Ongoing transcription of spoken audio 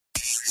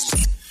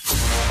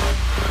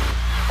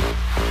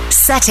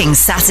setting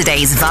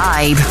Saturday's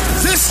vibe.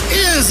 This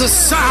is a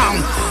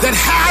sound that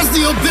has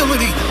the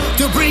ability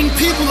to bring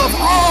people of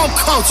all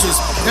cultures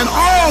and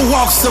all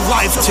walks of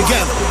life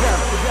together.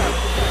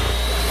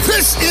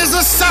 This is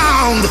a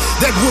sound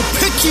that will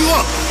pick you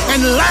up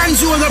and land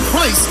you in a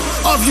place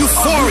of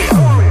euphoria.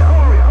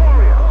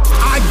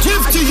 I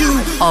give to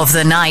you Of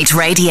the Night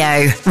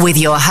Radio with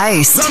your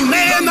host, the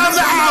man of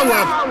the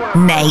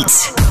hour,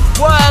 Nate.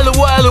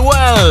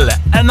 Well,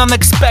 an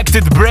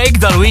unexpected break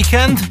that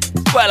weekend.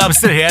 Well, I'm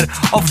still here,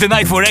 Of the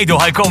Night for Radio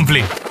High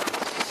Compli.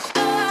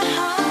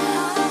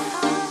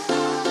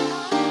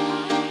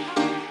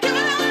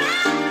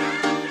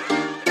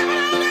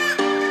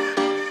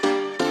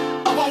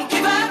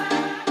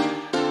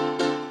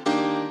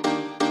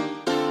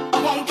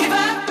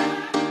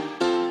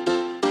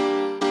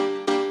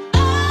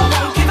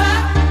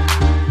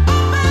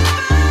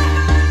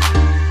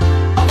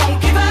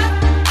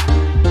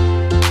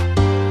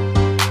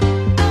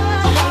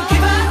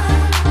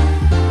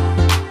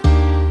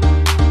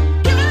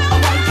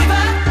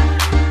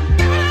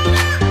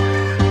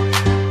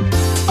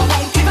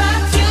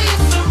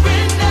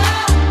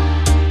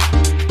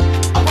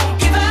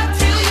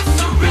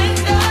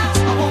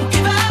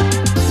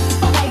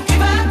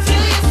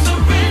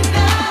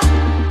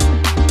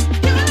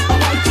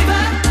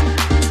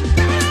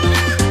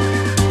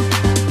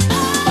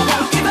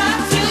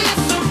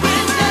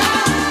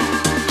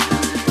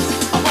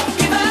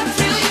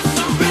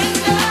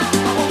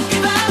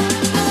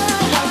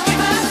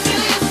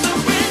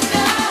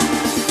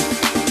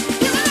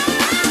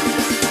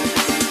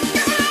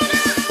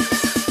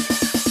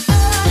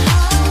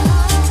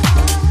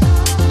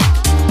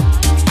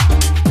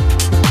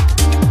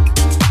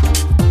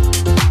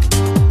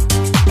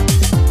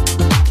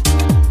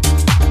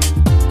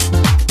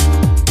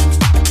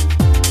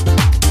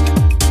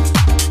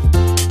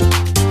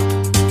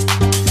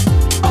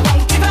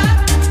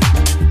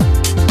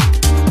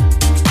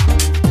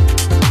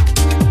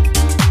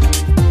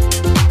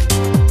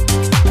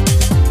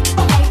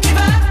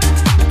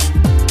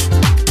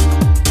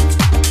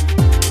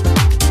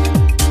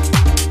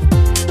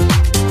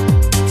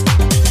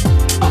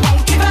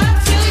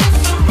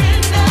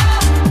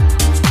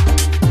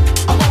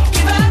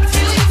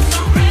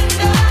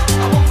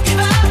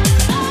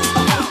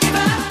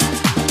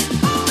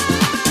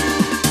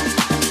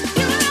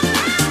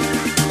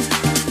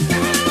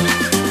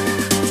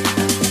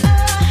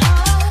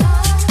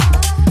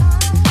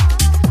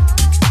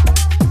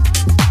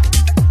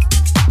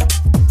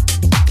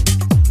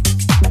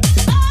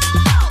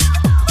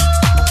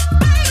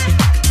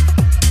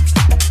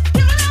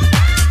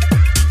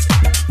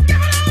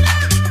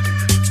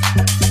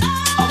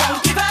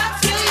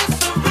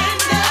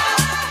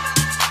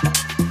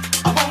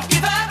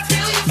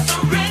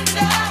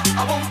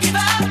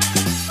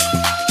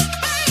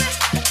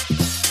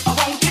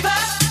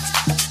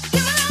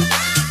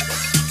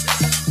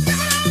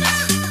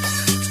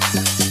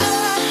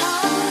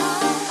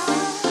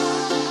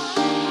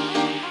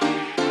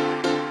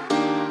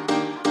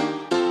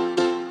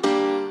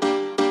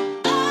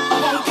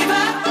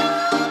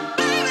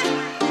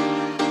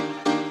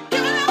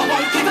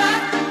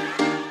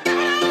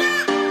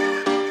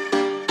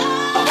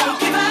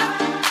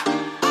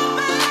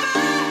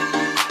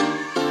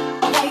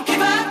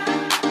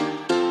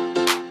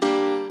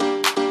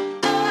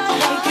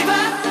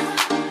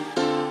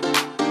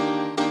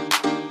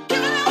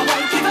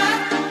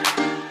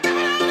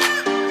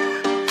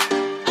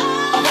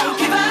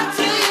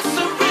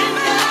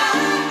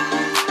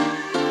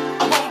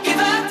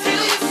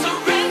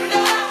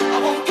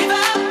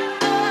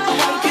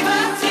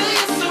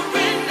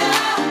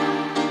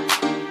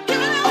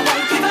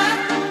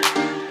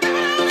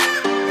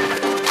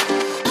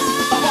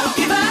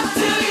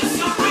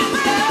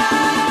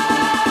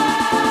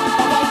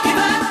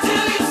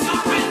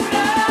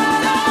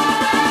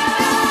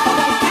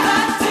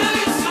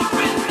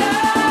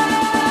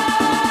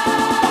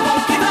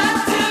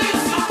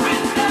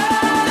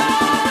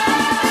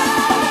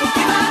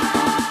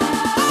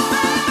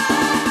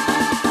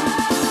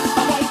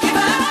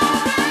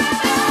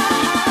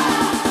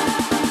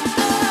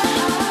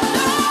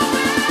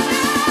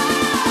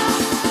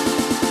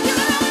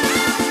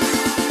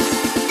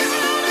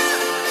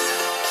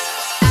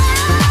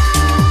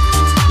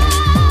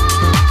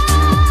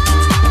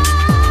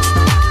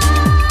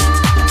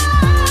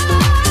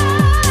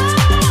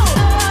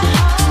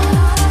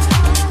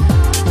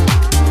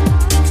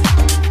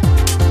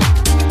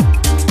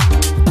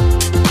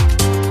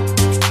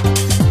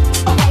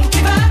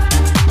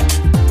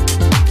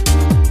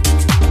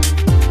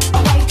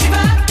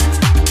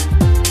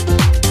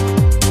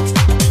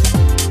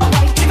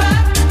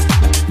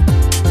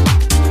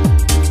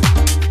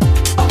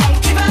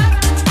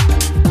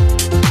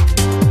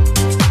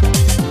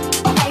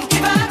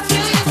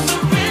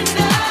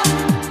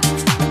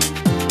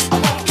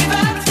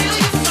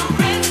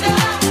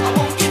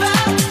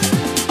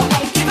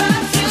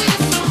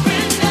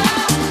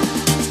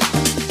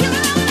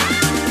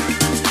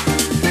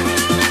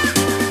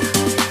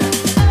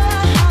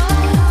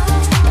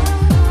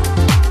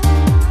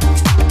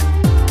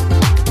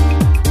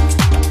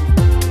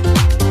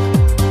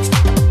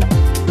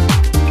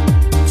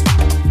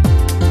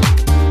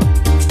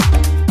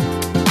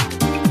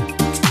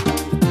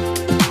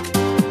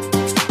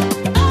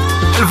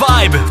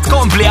 il-vibe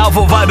tkompli għaw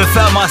fuq Vibe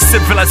FM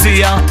għas-sib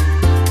fil-asija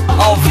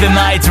Of the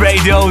Night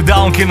Radio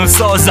dawn kienu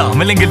Soza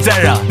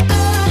mill-Ingilterra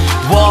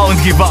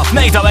Won't give up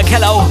Nejta mek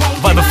hello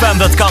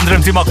vibefm.com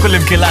Dream Team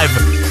kullim kien live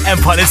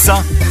Empalissa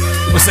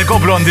u se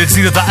koplu għandi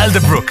ġdida ta'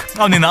 Elderbrook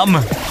għawni nam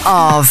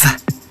Of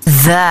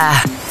the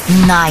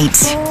Night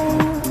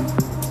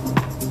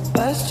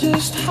That's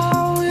just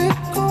how it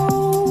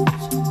goes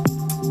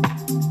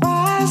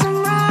Rising,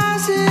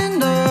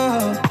 rising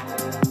up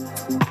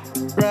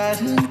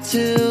Right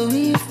until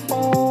we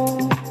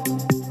fall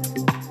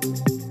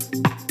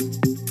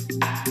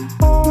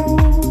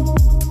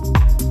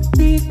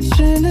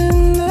Reaching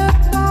in the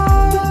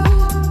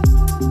dark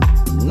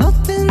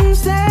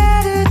Nothing's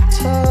there to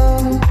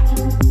touch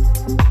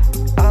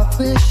I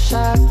wish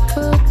I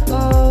could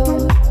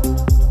love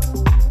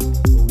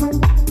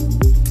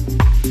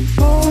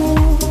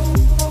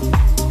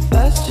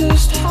That's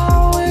just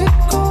how it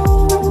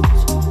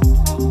goes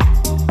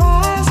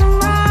Rising,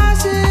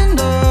 rising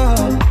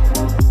up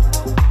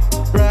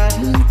Right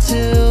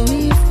until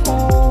we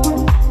fall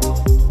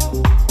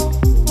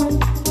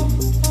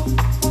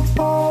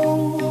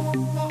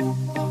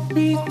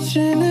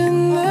Reaching in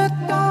the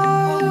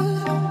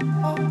dark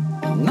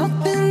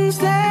Nothing's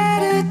there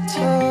to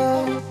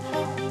touch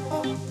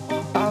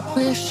I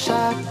wish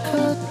I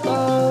could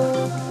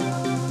love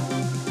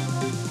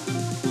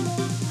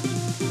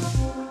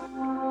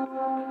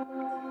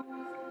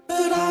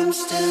But I'm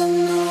still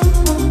numb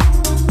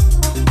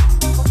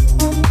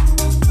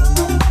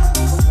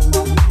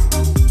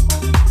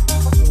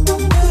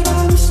But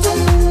I'm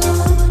still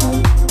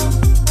numb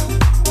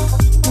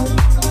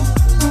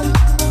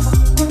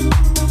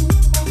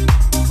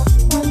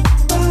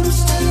I'm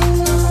still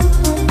numb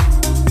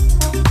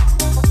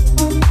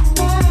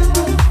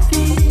The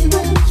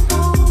feeling's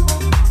gone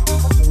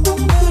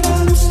But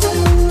I'm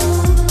still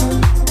numb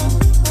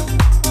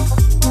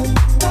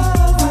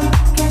Love,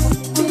 I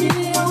can't be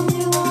the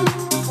only one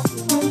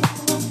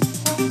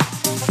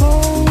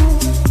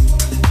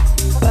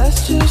That's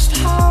just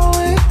how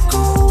it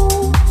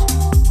goes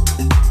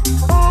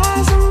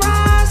Rising,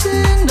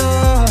 rising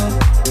up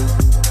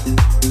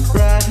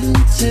Right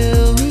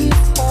until we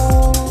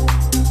fall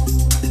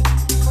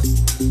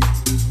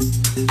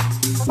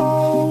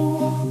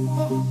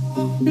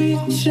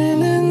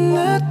Reaching in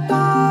the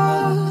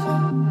dark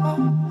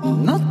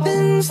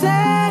Nothing's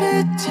there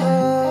to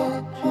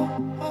touch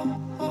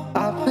I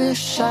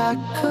wish I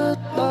could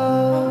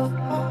love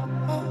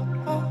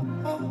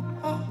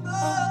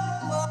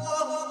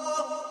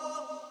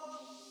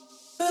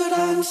But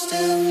I'm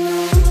still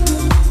numb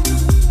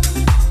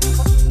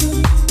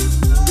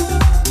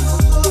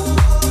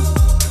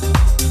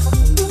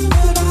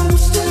But I'm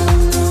still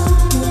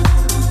numb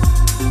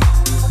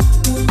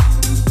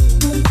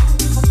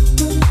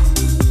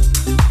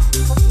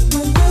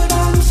But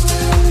I'm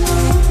still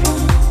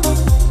numb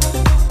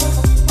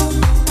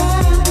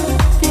The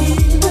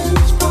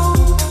feeling's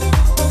gone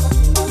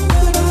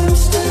But I'm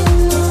still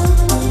numb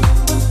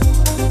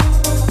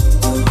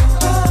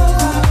I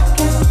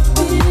can't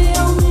be the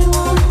only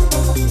one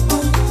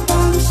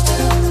I'm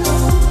still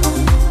numb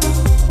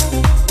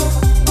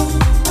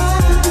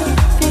The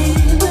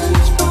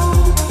feeling's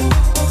gone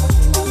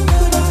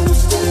But I'm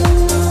still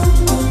numb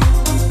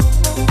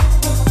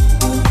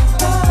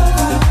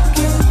I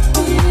can't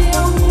be the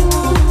only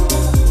one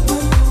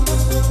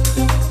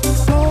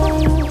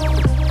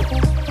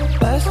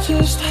That's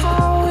just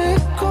how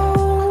it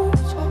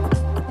goes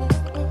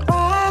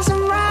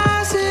Rising,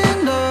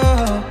 rising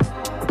up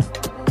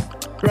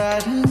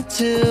Right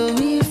until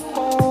we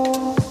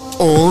fall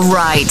All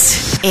right,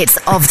 it's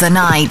Of the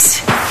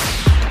Night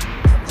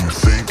You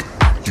think,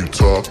 you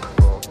talk,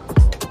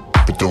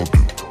 but don't do.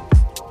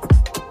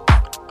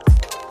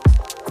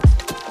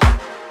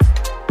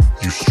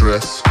 You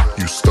stress,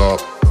 you stop,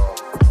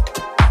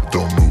 but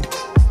don't move.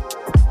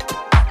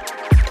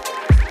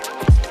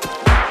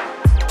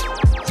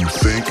 You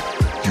think,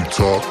 you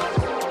talk,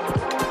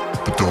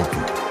 but don't do.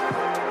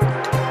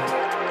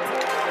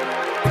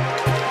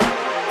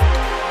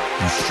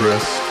 You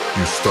stress,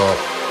 you stop,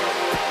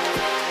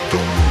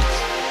 don't move.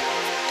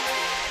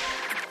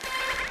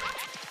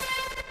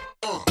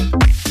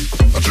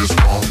 I just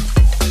want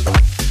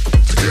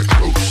to get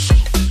close.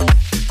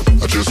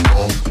 I just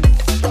want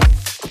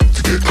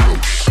to get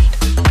close.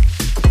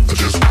 I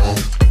just want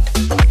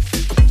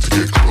to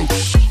get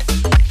close.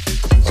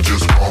 I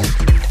just want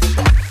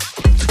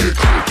to get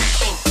close.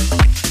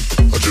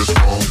 I just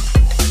want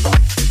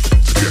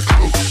to get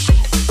close.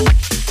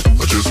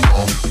 I just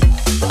want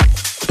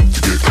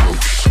to get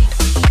close.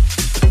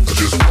 I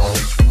just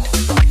want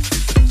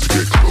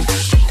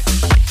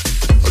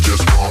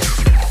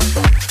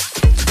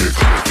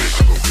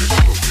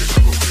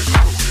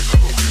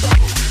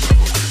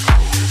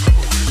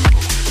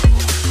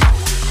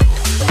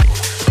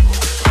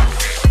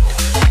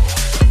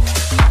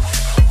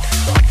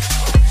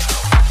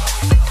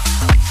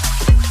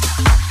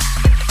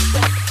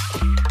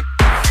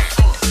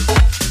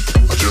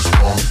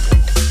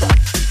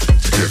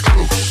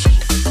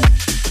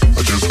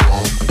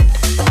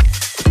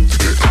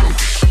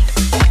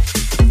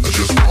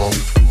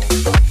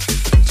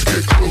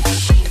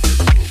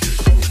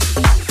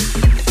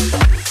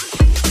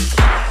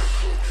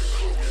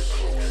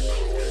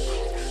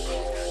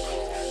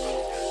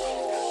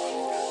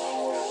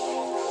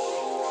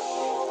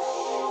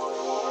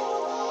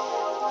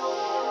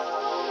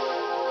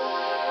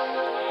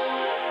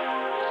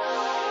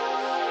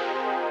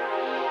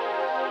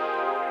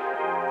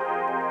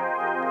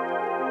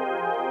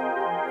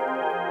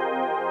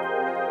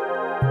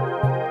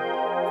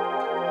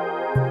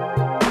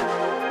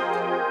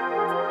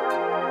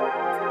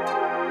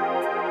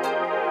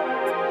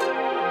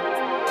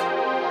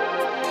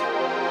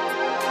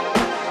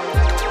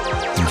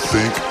You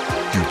think,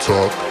 you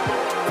talk,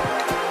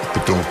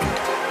 but don't do.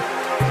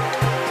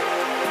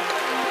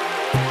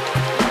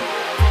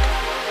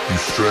 You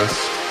stress,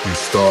 you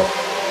stop,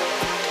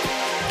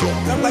 don't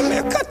move. I'm like,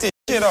 man, cut this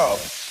shit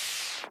off.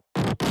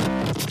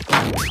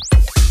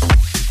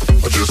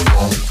 I just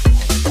want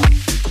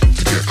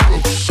to get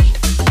close.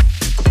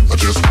 I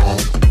just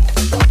want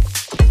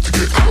to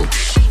get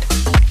close.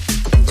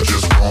 I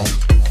just want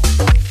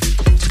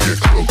to get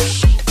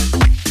close.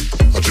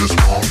 I just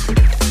want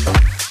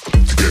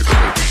to get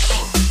close.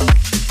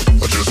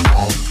 I just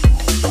want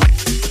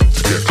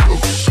to get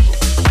close.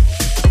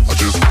 I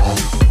just want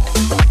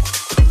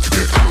to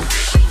get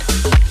close.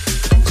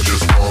 I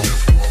just want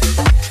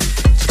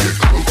to get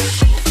close.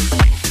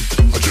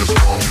 I just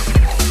want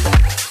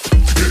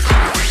to get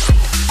close.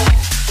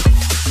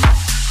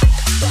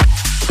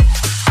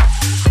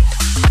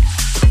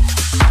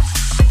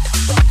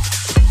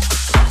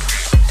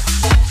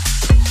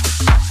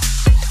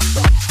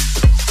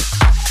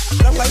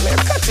 I'm like, man,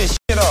 cut this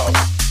shit off.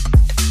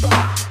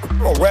 I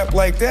don't rap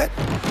like that.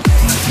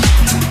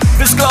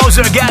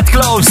 Disclosure, get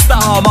close,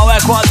 ta' ma'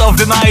 wek What of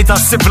the Night ta'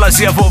 sibla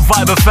xie fuq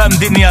Vibe FM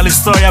dinja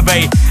l-istoria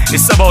bej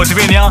is-7 u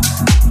 8.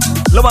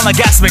 L-għana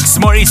Gas Mix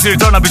Maurice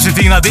ritorna biex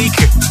itina dik.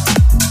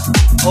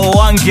 U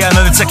anki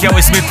għanna nitsekjaw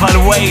ismit pal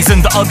Ways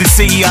and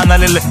Odyssey għanna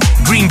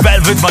l-Green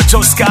Velvet ma'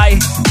 Joe Sky.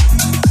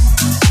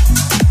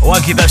 U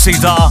anki ta'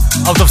 xejta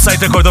Out of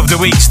Sight Record of the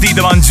Week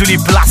ġdida man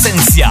Julie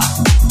Plasencia.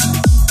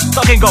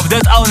 Talking of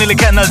that, għawni li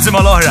kena l-zima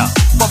l-ohra.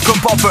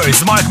 Popcorn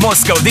Poppers, Mark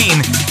Moscow,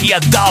 din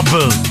hija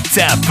Double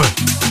Tap.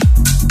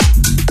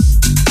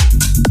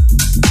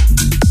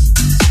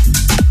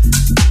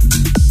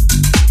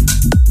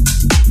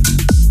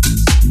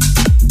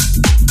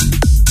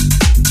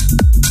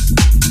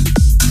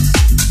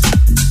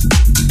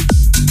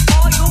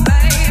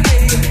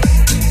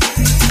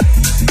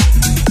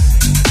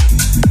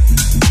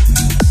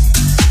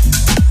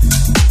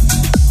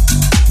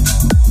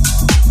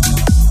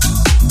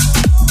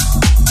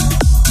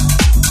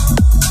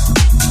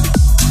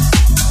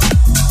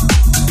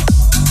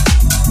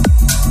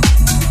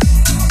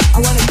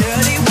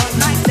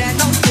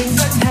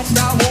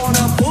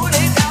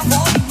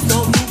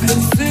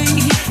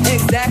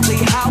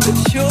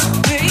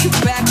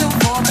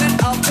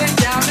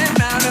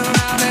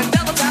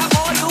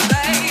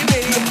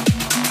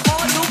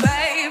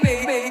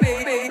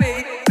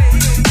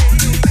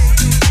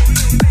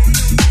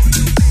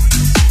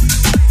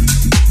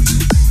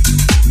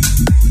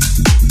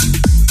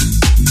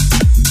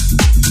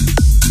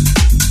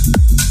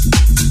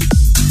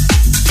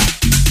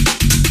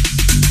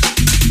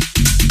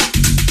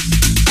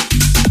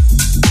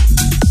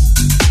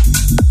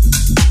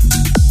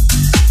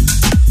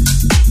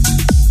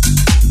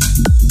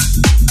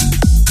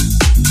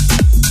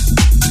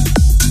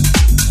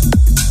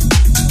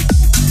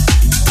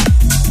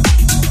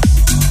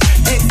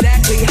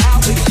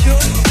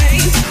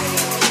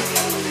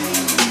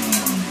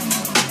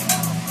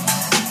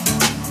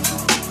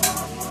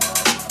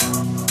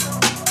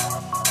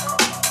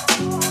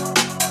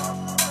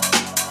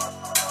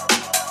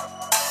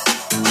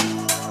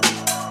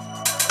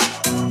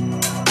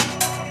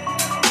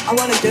 I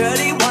want a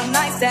dirty one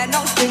night stand,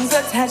 no strings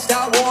attached.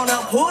 I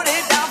wanna put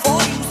it down for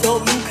you so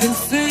you can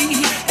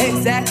see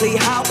exactly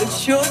how it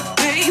should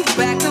be.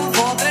 Back and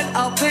forth and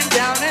up and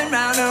down and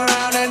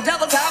round and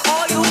double tap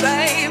for you,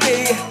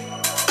 baby.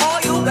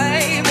 For you,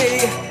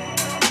 baby.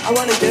 I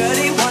want a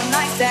dirty one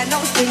night stand,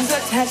 no strings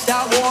attached.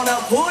 I wanna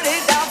put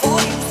it down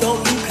for you so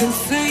you can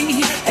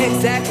see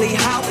exactly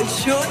how it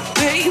should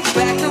be.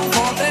 Back and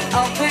forth and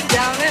up and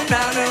down and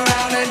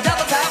round and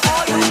double tap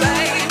for you,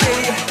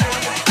 baby.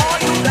 For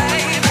you,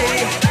 baby.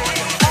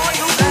 For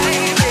you,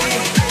 baby.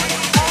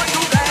 For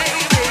you,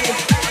 baby.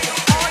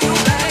 For you,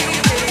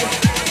 baby.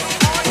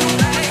 For you,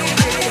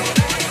 baby.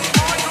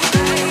 For you,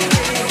 baby.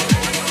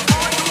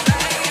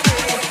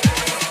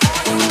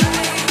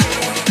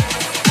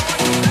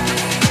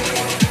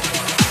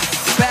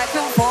 Back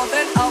and forth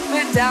and up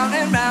and down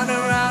and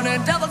round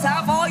and double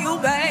tap for you,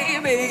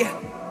 baby.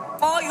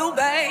 For you,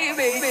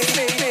 baby.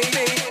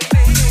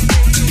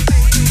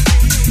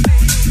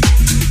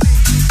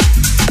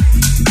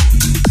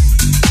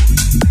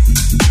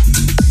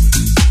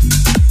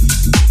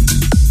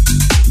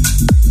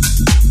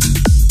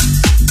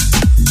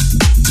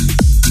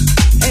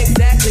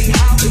 Exactly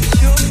how it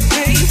should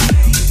be.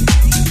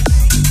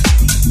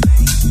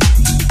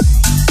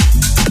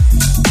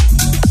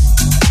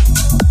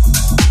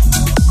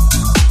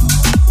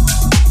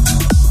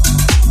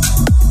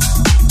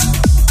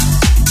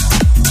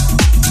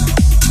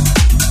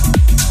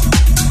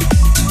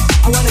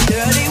 I want a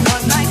dirty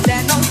one night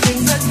stand, no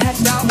strings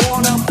attached. I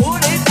wanna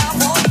put it down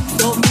for you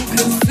so you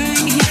can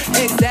see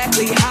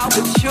exactly how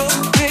it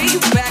should be.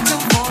 Back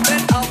and forth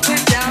and up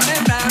and down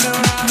and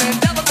round and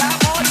double tap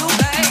for you,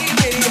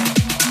 baby.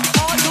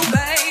 For you,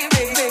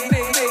 baby.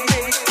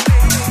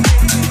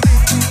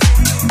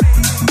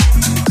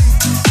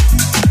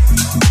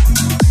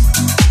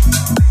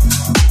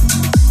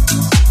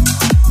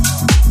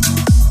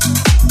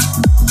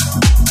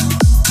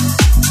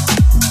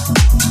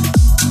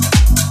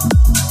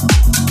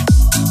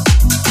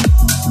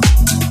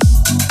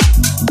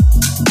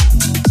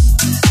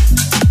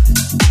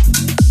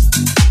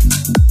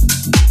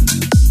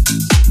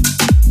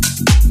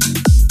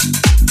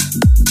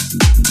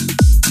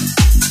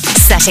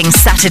 Setting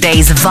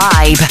Saturday's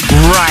vibe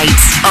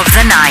right of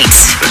the night.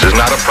 This is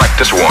not a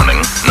practice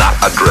warning, not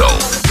a drill.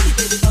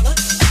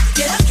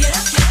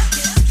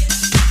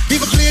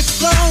 People clear to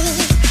flow,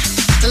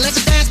 so let the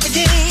dance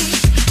begin.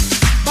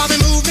 Bobby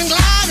moving,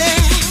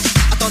 gliding.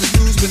 I thought his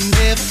moves would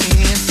never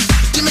end.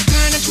 Jimmy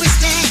turn and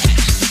twist it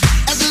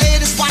as the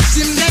ladies watch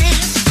him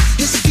dance.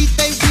 His feet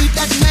they weave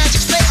that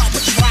magic spell,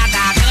 put the crowd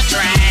out in a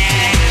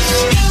trance.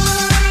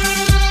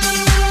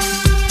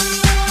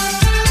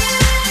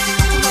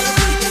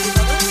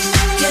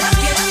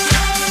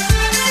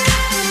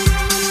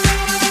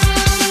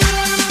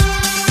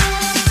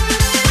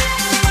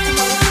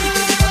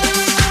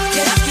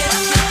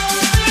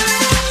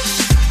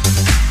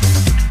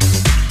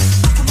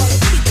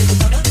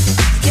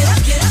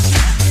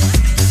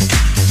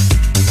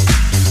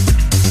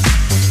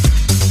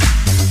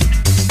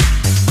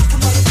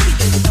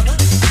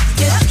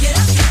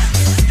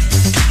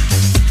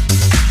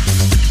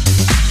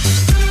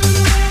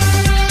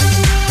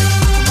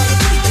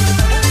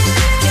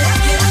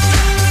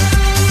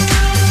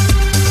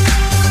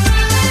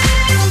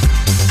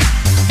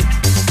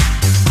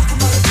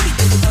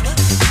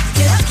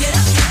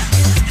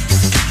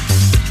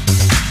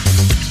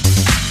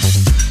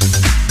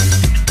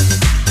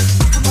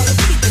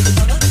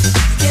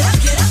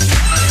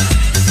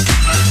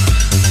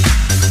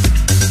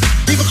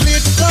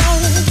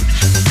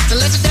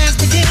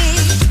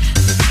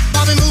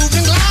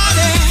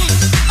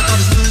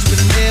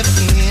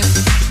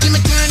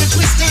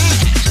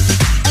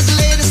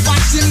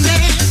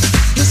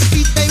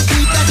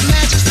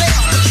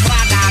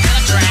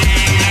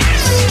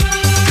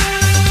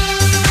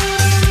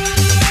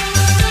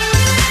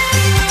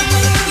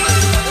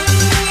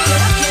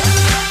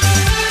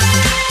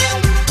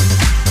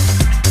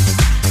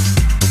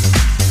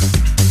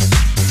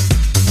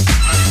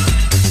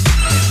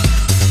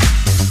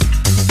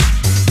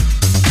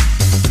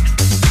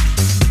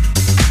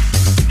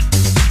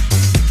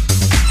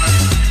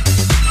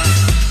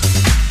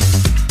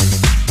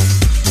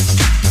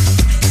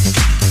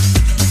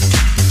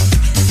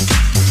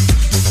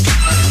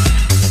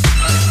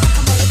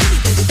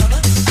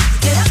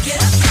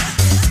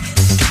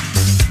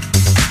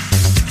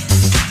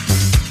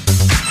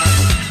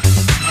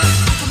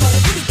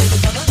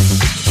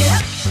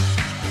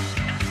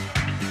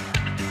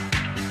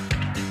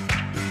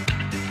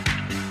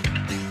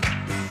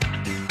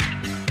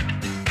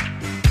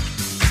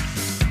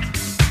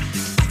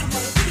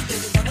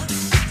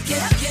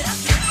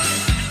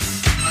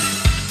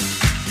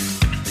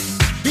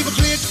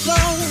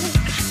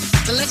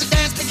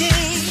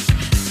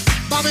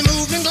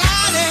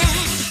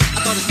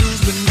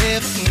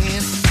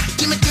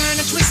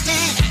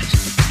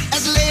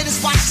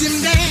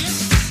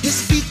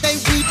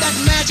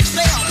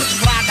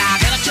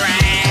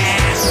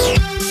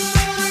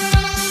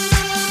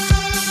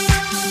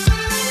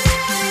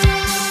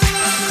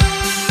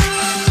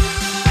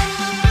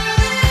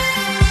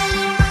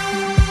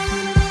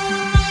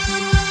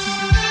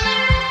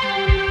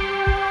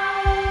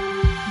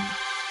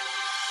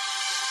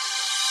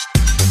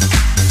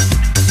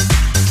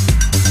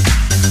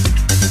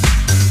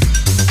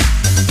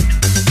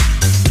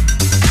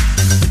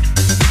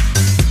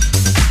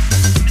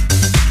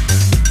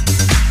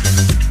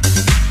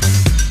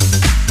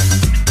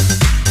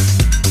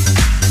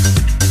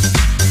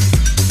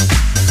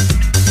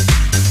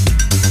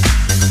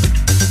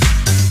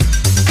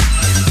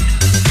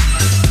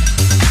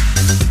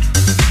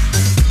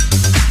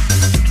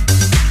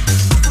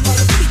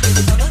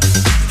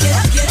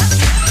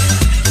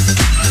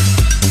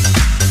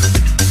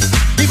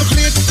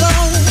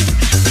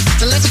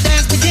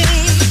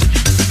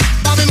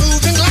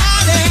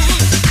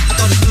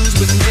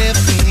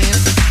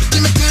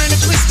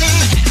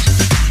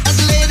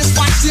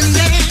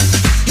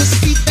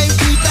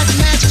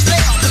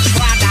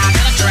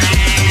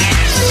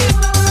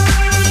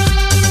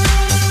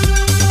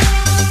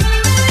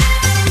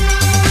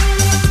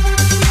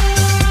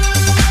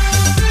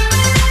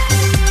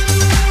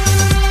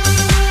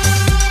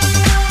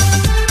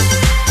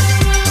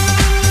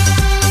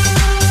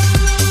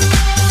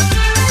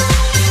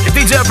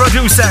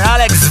 Producer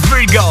Alex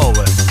Virgo,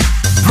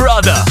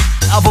 Brother,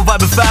 Apple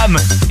Vibe FM,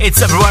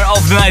 It's Everywhere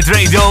of the Night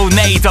Radio,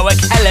 Nate Awek,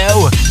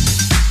 hello.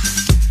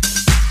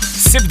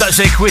 Sibda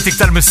xej kwit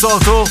iktar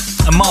mis-soltu,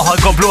 imma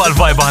ħalkomplu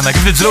għal-vibe ħana,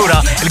 kif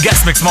nġlura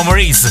il-guest mix ma'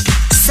 Maurice.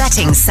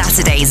 Setting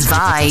Saturday's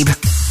vibe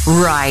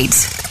right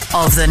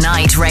of the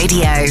Night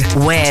Radio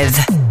with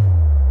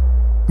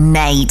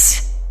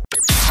Nate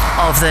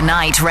of the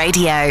Night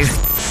Radio.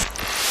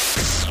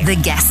 The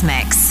guest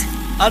mix.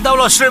 Għal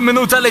dawn l-20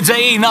 minuta li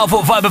ġejjin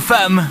fuq Vibe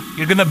FM,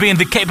 you're gonna be in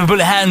the capable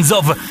hands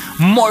of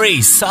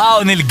Maurice,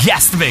 hawn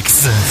il-guest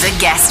mix. The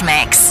guest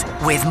mix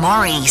with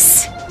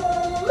Maurice.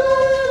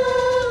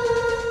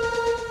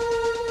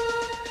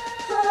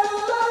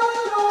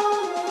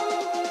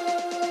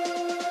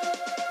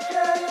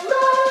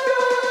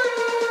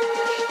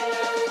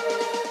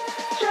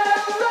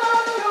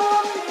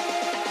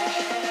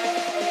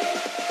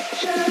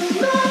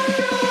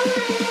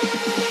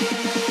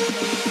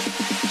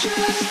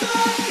 Just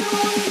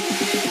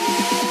like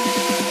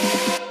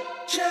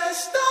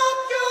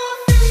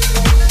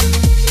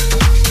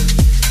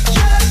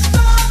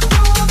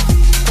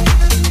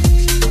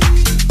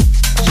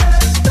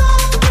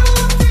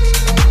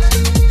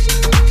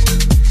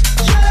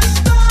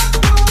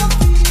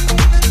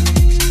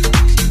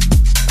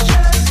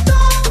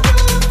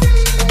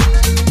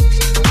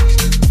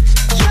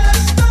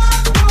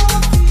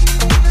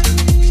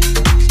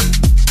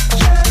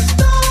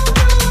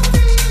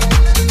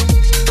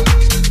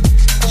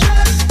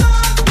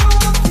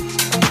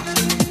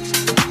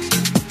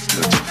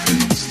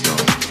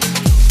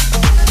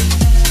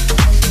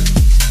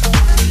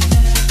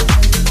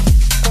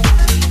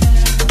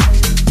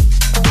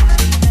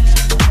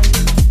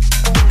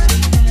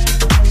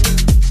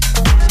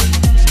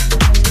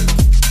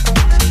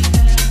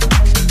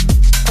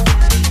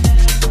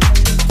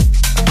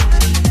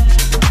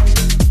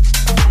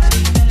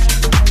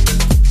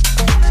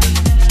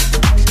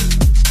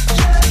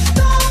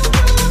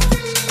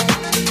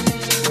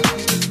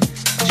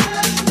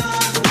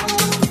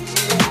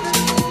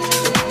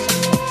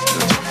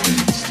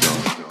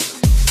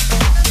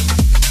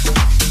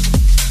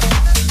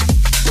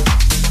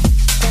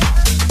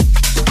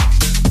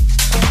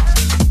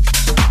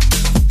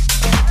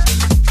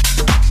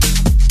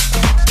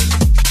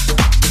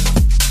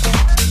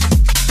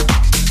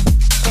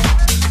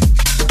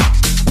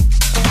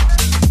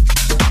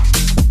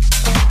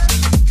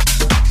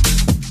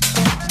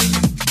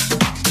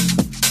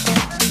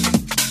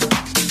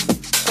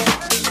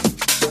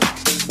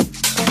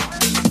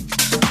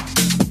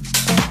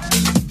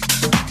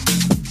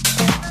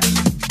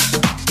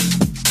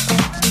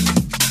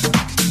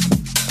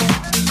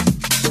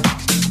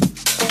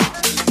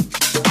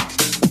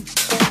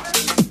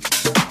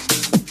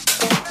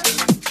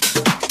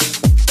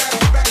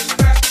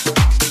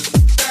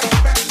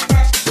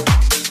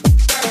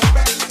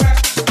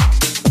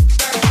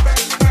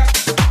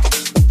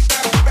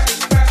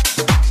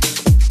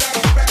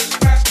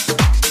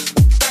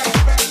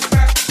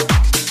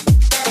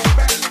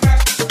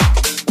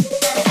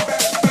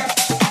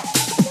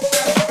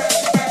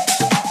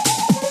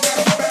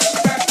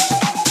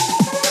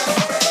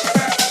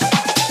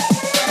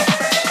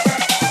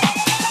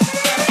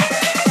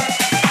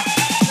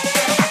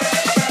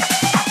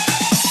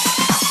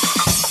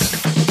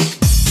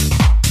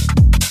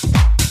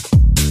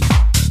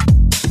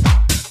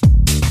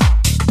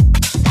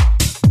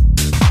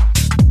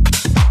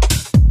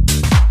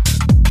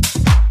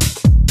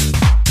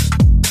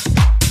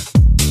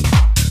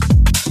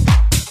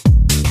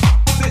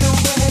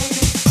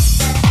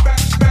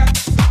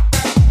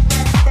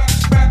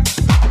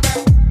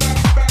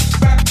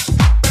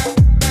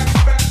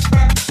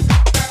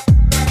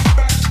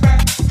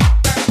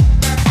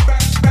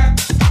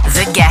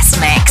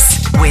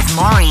with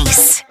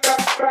Maurice.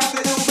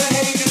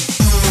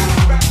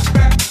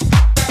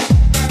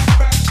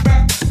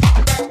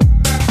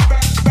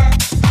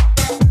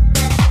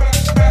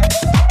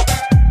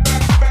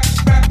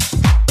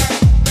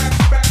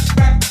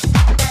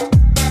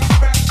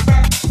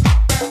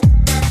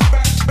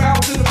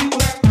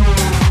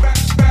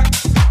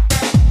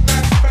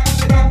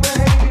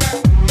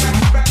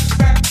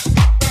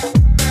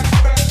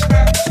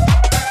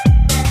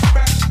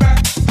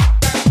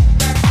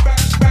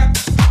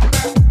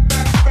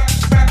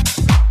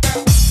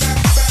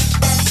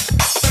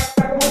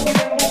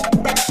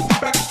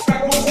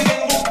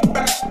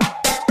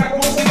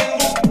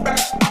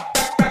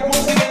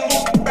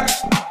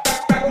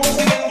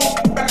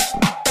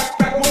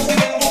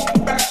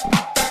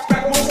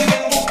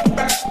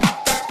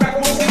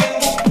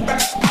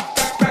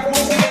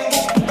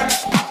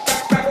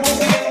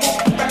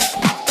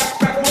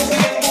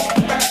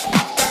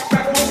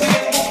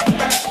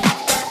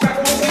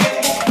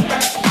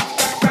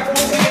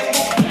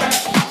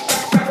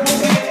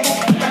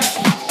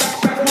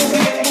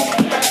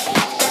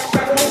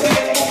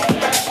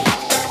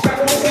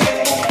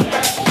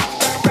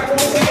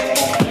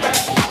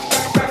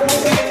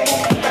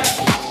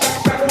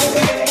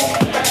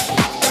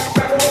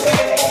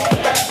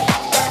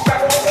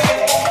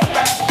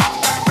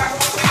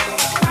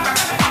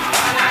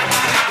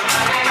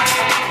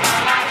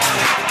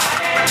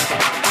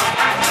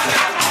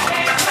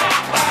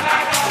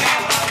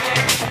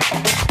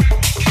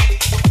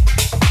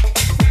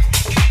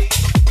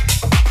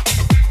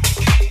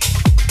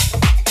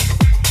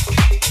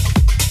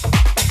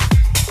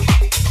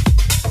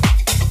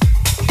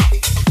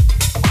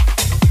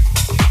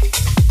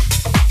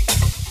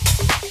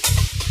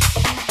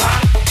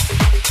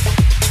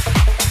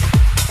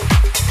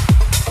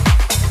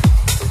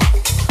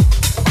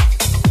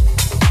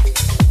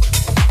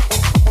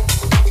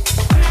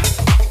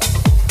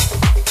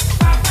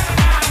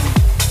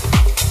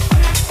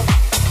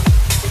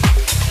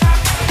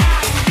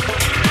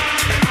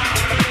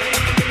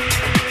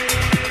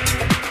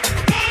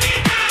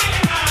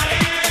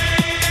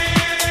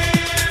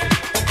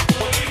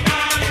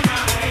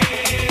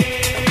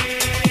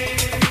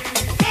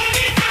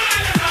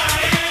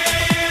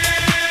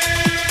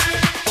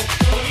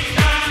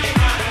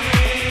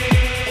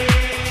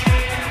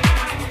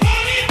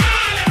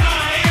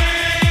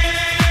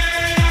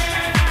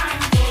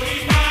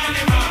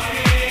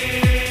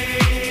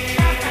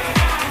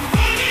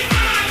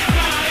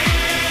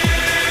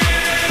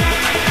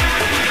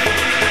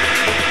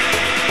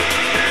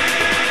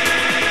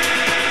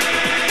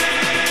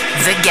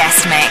 The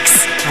Guest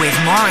Mix with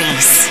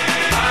Maurice.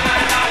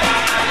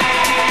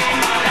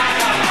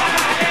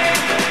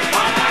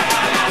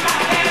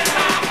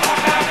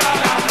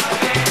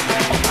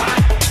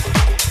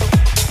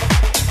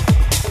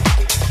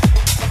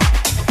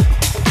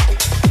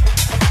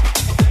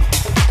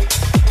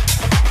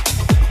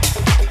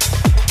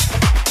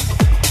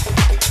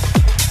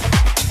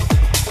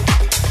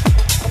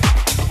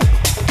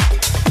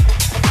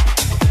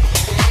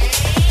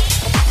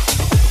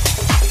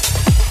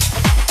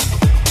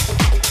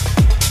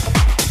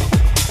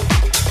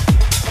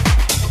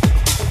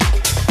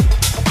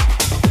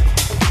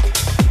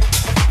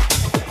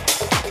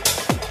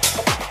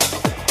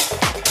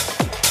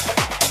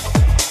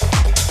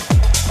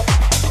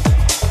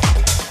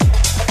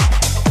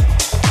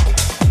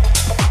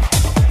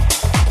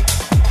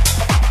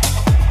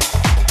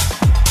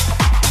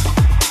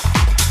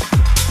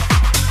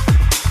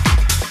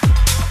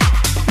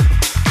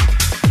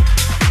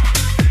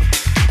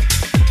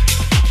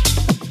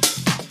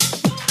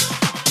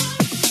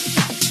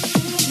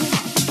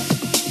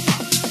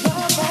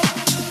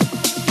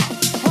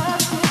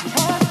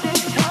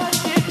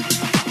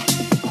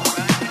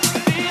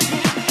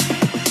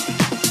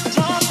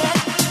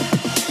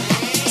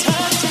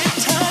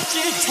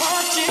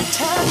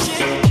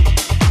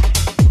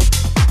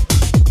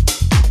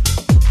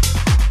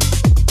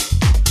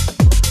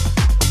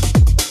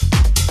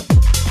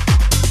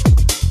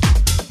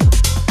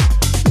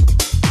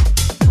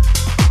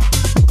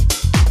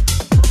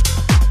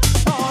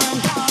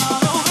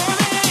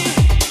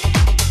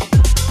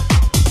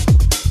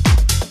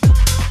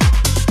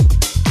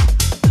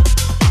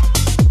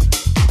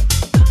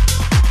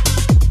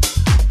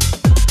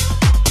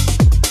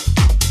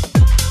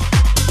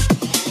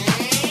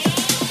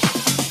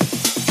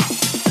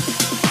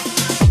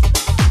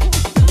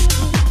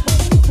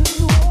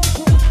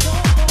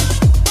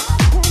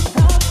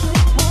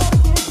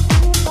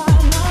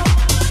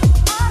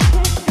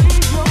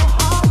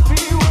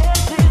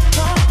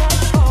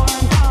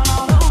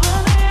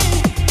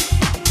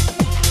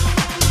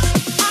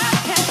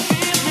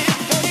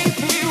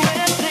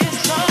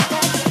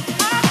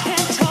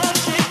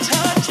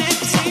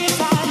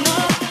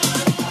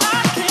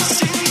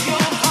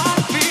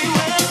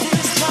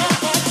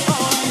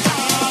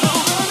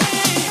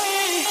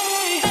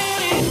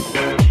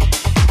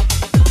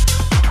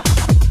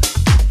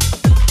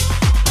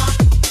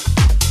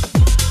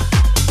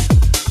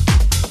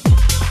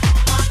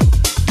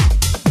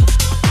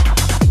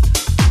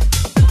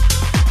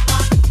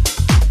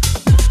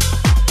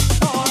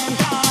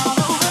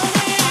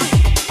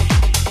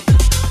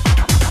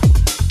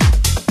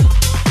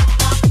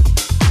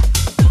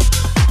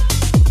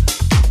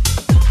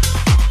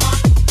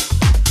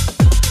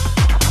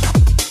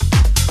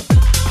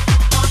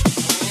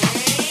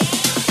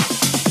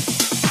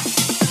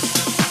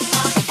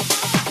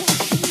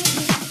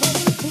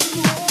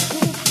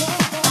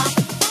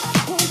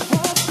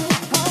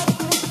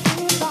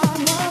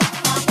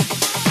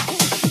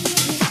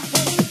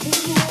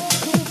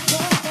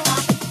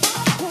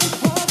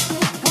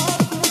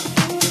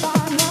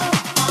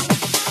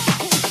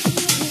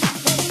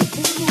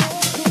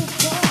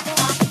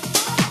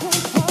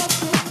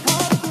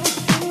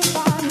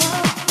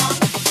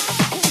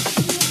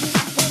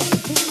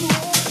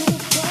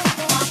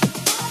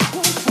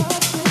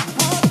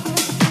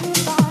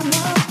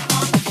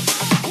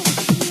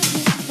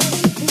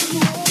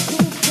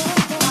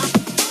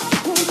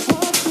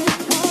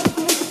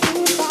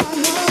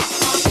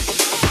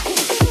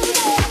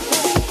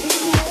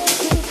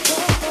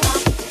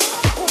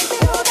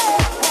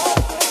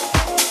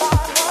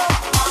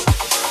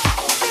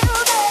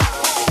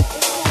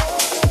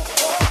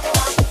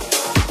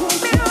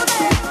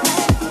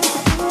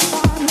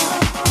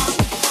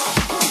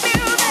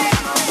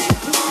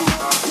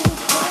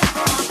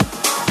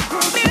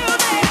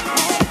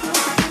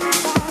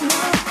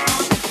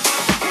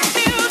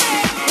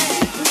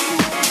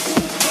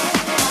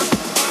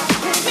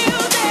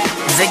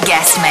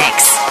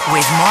 Mix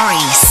with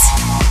Maurice.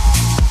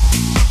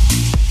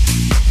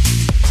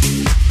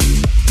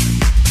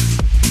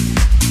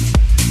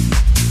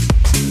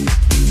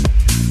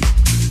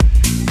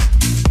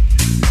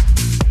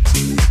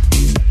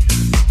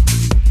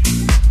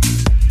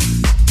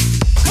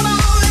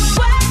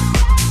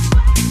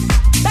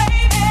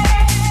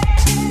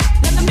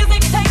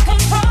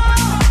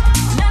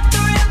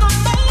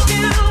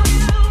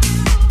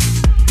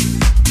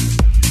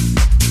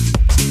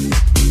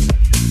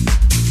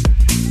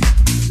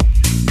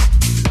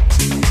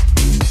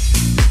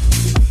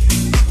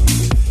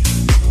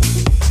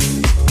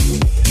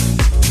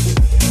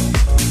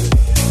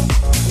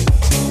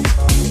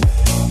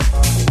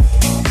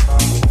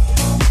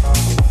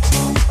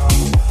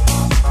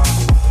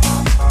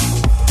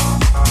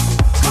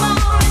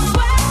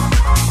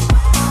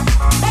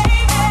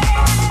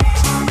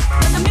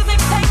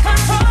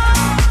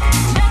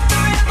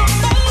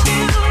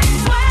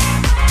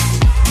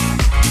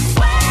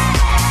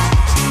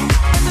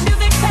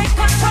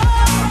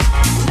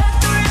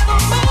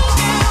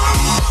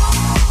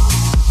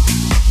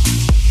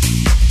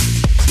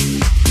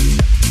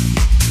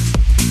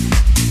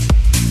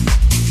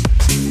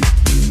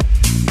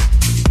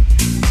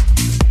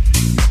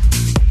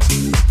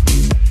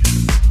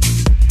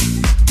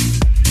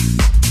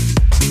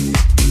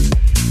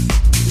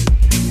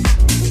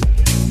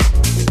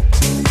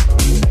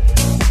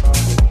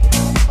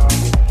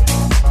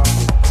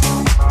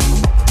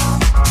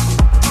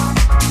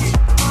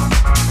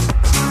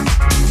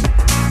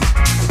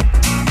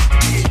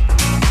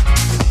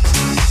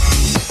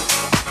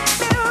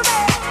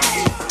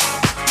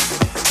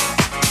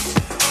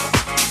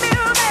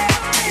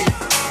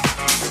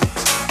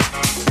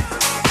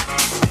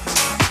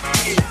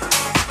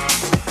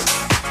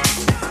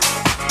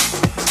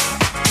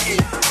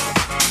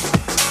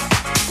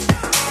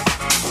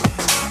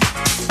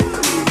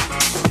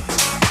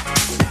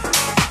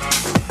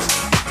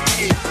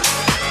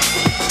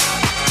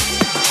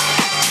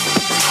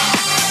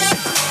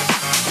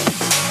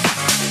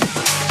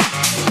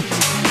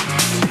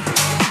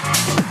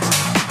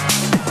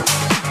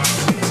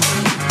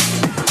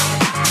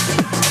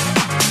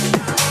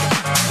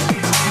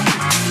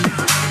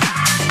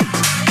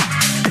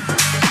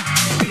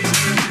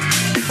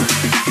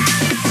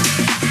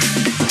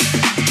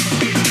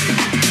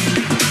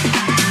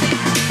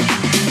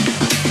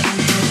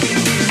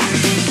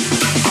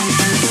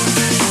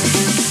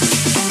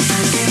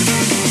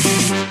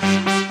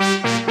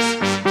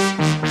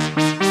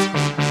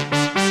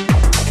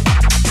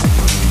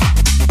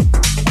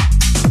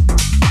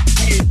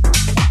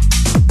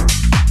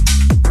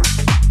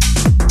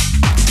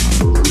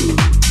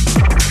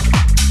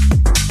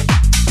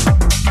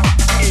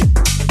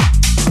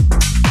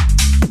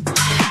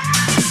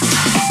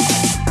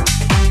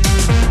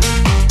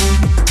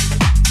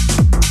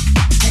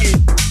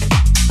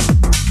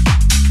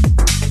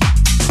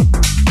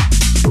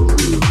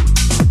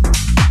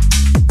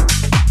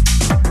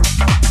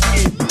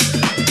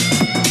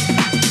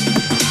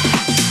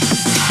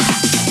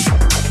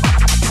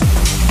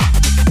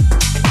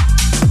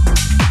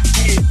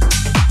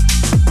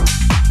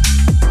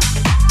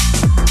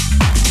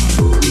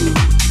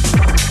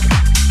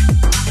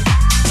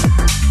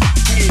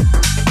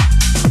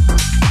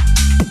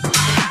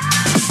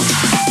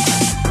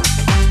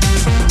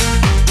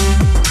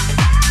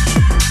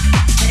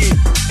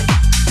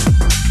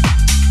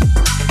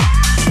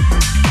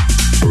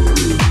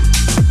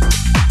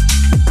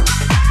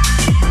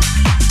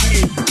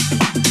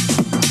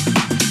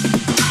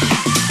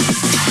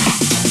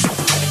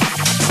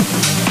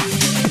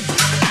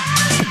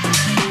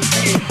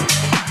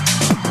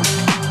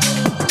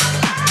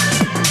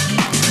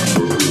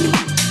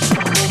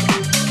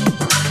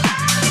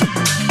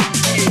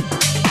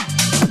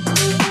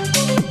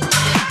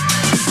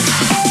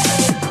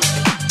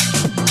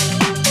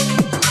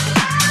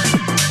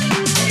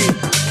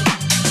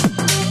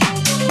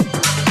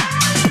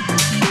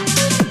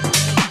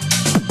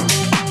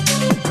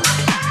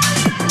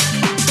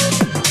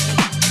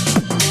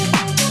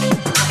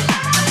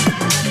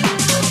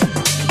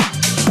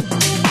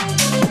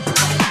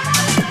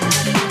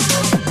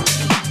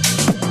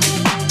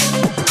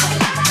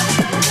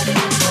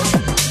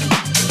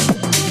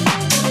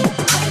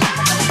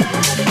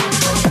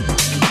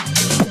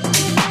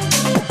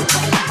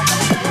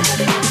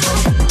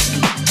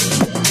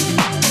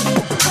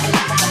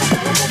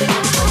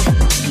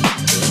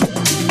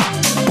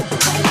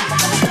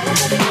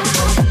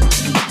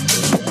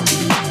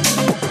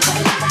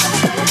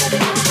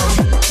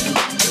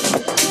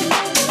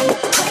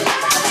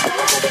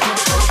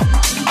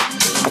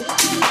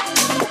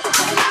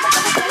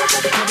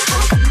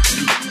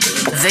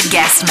 The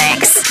Guest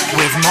Mix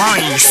with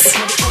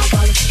Maurice.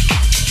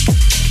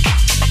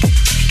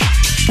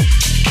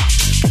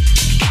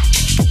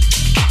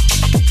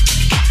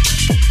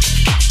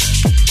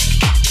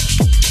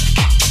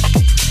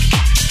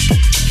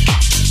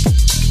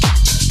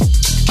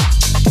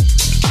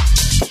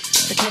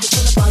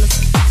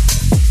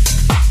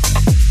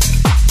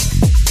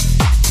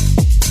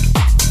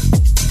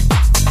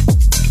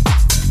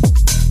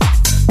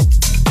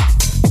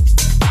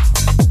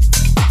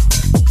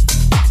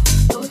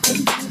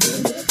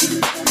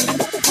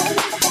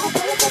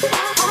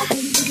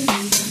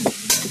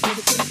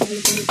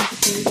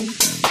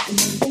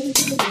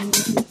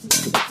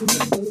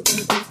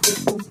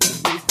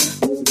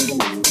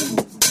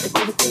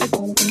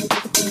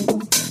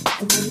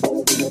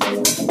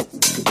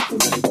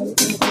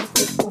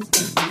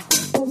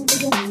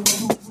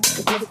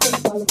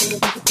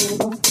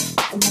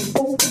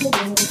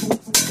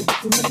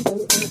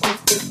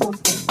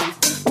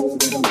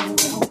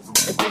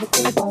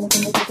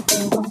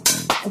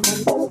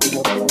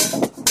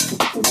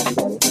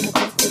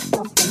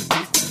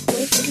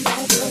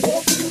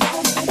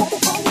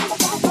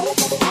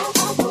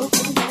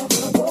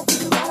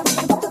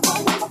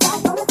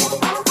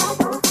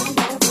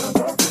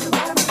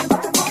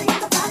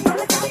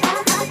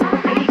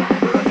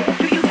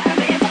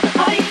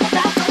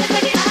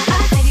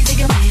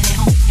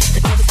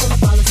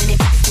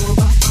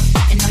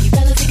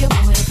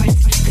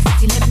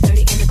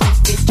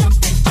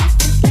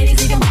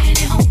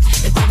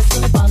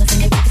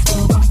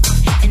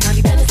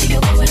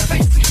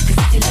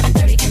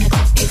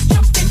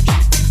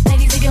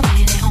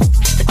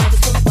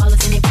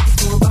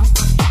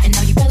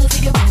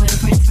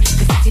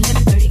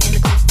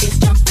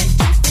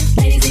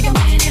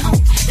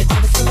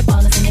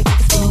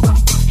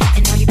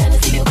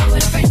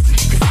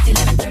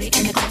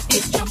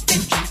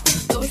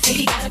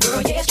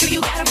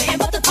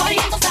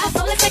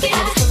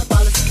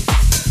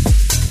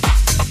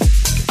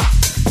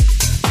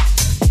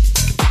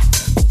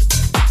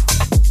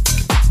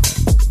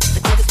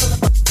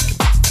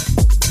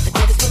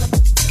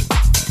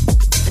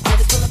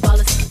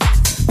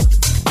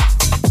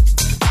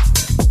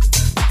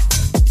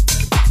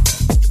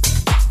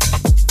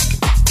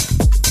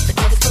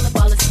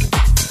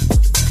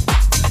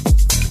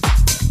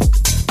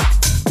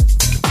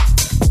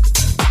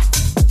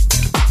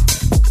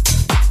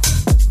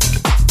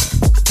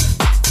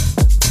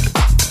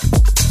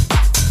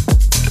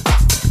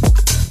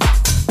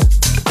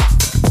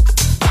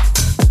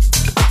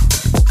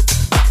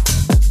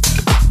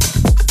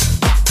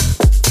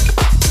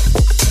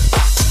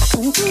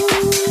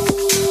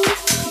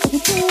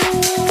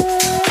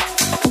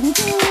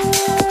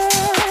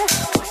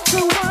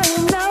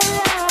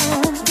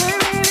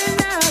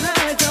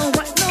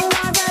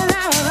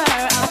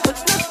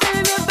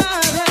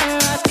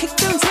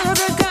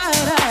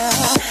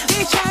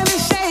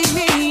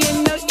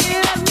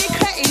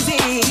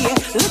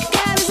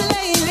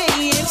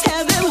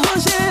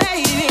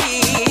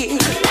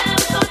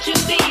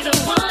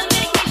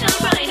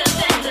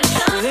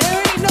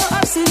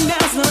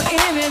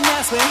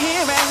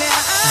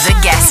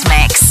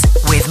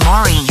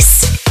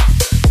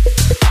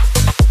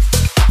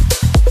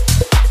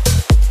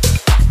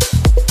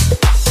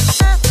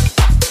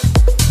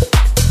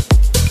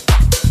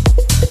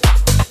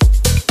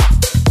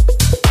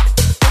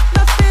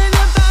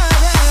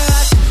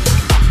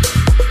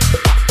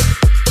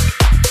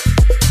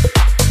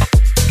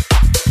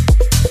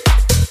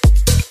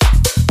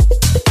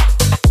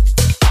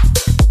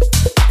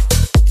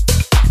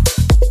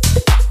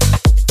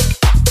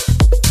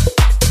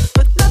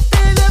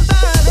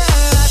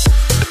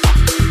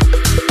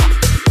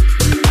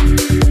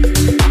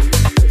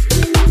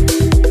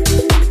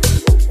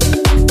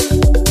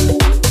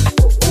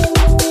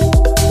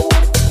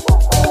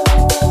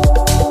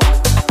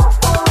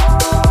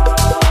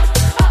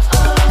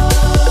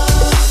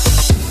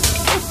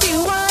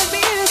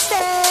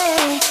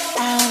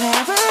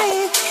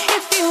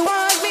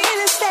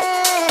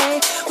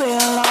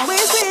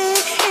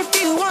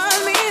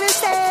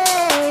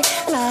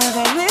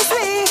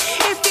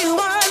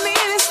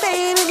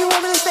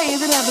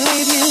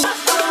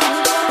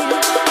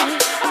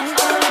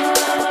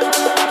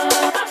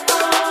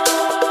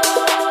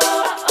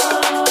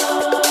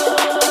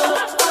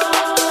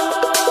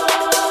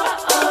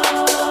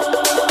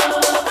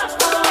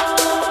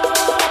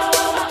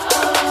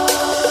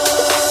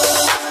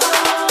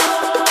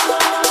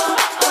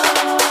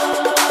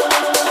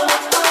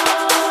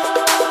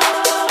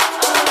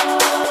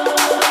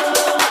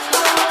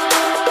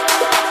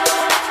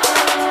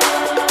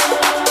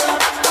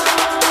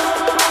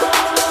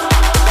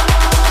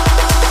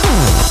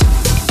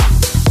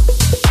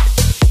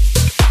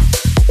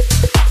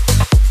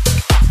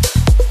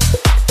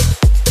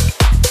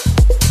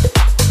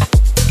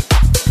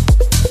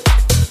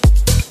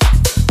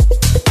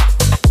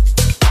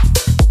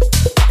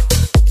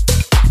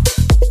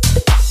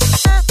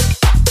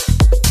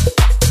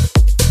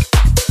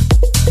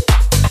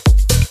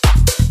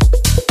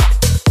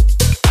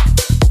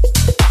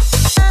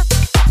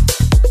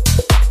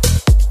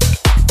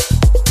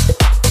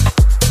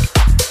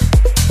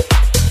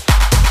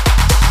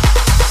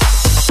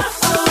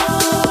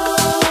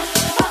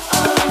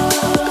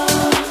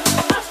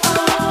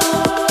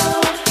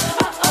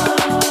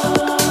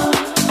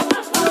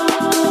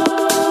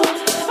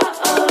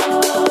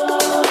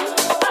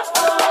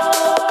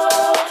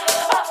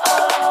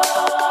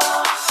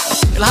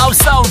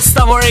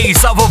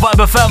 Maurice, Abu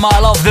Vibe FM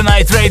għal Off The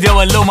Night Radio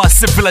għallum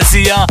għas-sib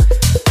fil-asija.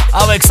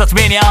 Għawek sa'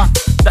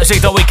 8, ta'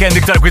 xejta weekend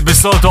iktar kwid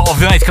bis-soltu Off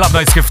The Night Club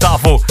Nights kif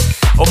tafu.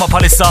 U ma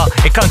palissa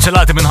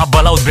ikkanċellati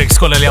minħabba l-outbreaks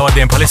kolla li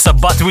għawadin palissa,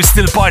 but we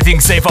still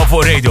partying safe out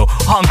for radio.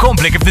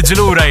 Kompli kif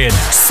tiġilura jen.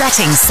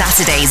 Setting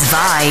Saturday's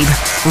vibe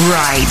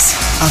right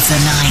of the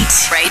night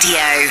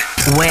radio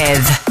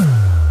with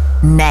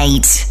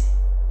Nate.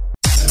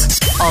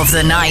 Of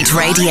the Night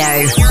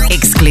Radio,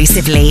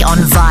 exclusively on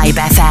Vibe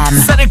FM.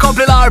 Sen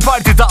inkompli l-għar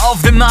party ta' Of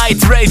the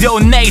Night Radio,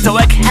 Nate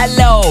għek,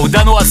 hello,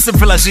 dan u għassib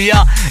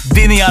fil-axija,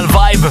 dini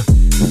għal-vibe.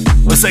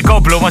 U se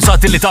inkomplu ma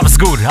xatti li tam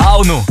skur,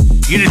 għawnu,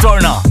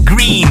 jirritorna,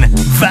 Green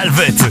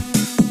Velvet.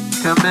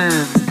 Come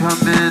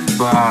in,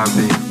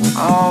 Barbie.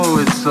 Oh,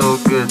 it's so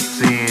good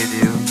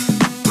seeing you.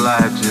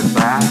 Glad you're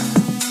back.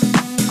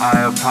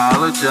 I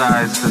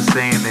apologize for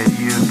saying that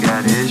you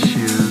got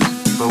issues,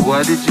 but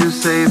what did you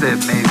say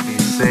that made me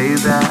say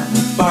that?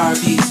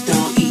 Barbies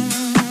don't eat,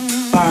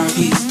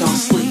 Barbies don't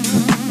sleep,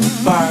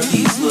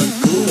 Barbies look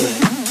good,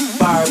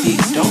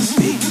 Barbies don't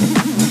speak.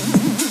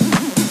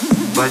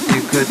 But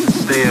you couldn't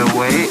stay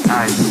away,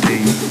 I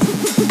see,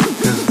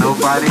 'cause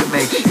nobody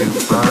makes you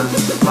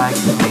buzz like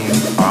me.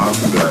 I'm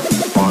that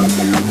fun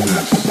you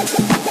miss.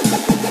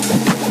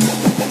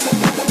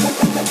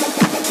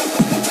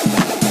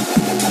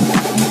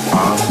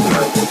 I'm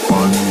that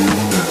fun you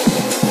miss.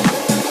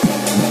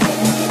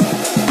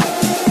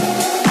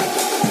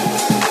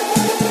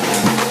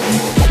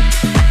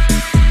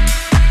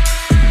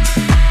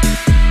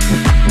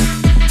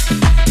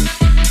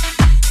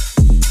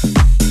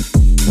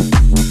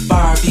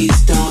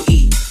 Barbies don't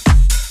eat,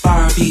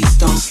 Barbies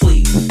don't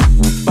sleep,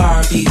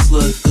 Barbies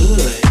look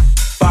good,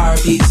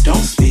 Barbies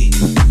don't speak.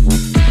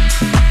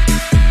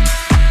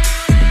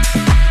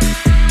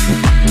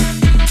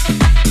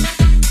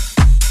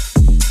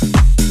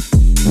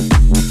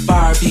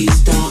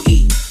 Barbies don't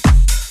eat,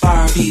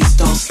 Barbies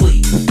don't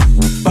sleep,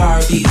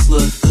 Barbies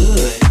look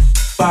good,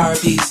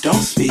 Barbies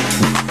don't speak.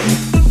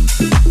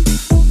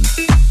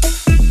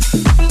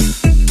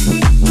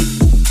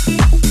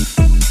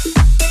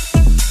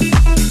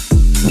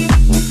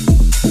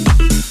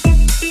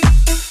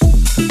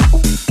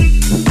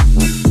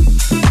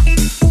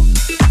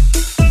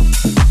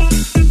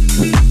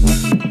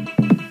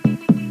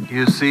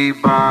 You see,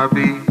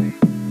 Barbie,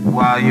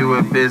 while you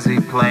were busy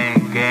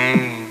playing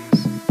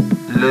games,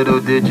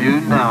 little did you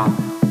know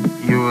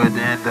you would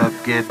end up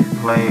getting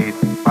played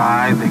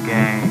by the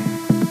game.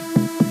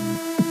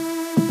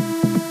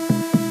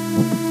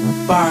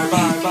 Barbie.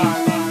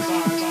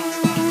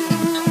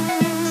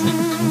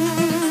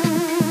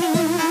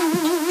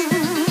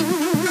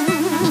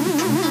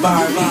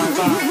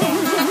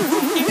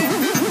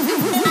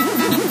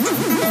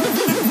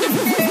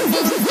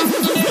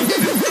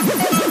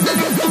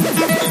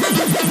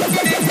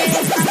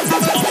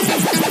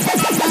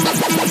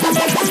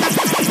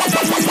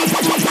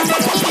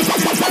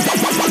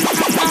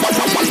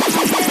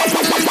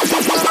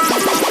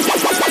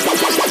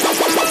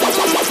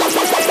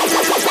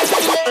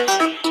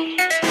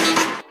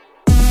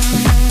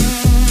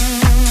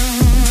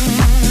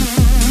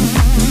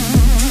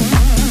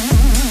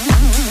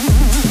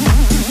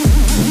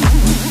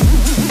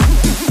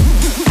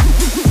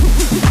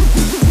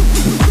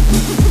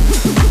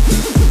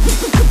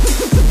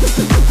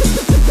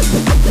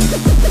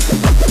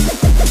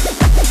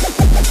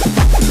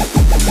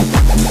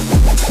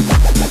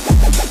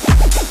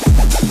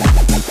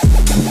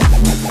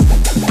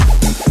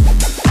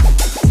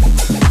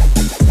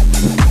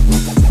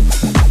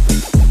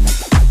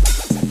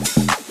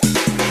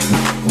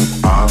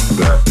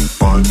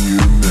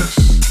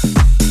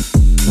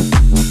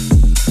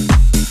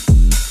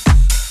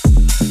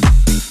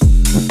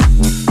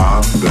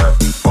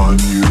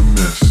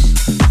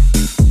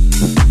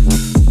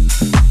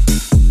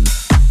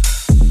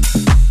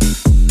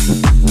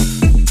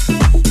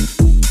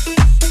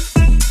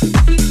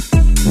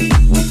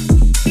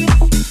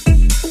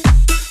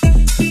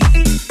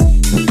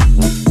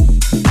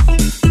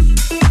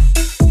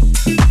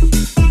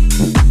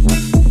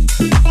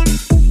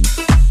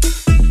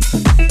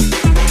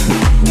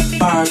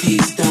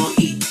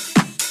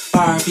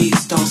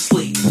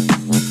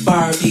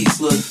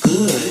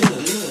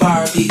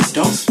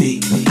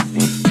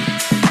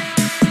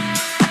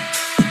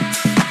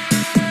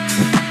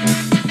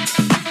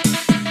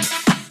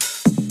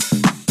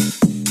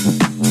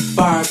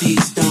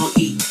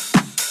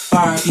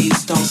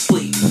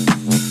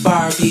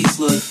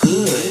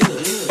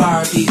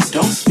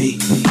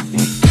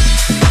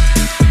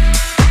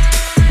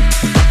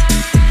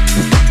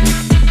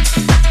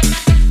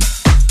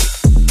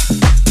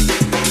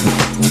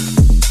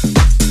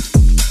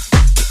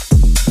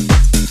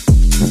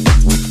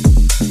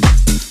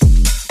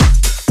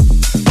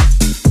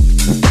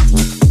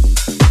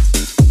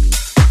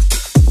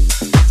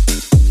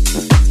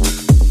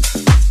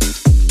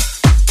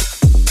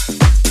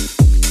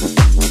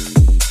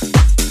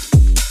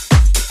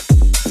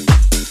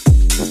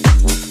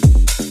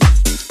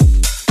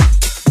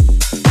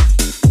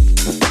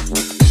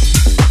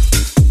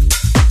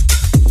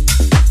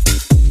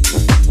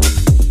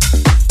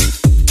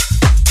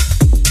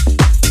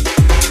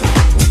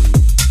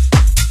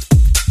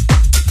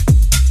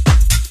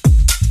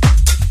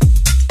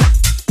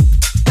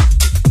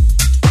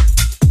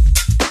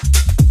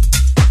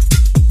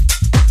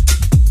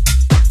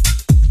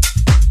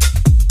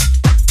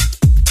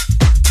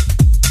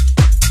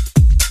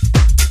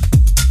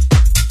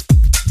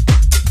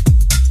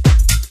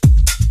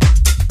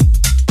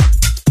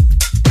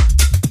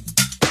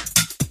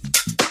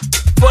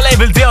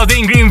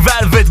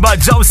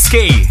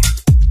 Wachowski.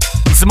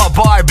 Jisima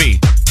Barbie.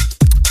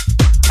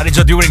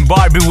 Ħarġa during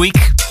Barbie Week.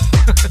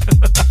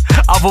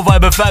 Għafu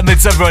Vibe FM,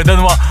 it's everywhere,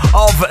 dan huwa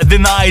of the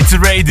Night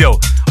Radio.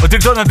 U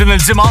tiktona din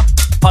il-ġimgħa,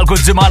 bħal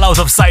kull ġimgħa l-Out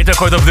of Sight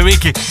Record of the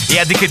Week,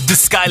 hija dik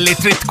id-diska li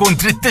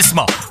trid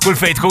tisma' kull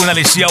fejn tkun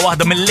għaliex hija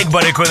waħda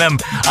mill-ikbar ikun hemm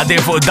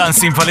għaddej fuq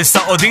id-dancing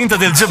bħalissa u din ta'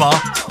 dil-ġimgħa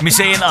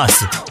mhix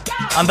inqas.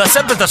 Għandha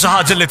sempel ta' xi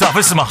ħaġa li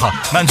taf ismaħħa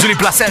man Julie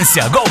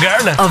Placencia. Go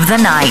girl! Of the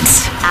Night,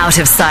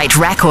 Out of Sight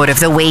Record of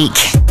the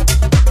Week.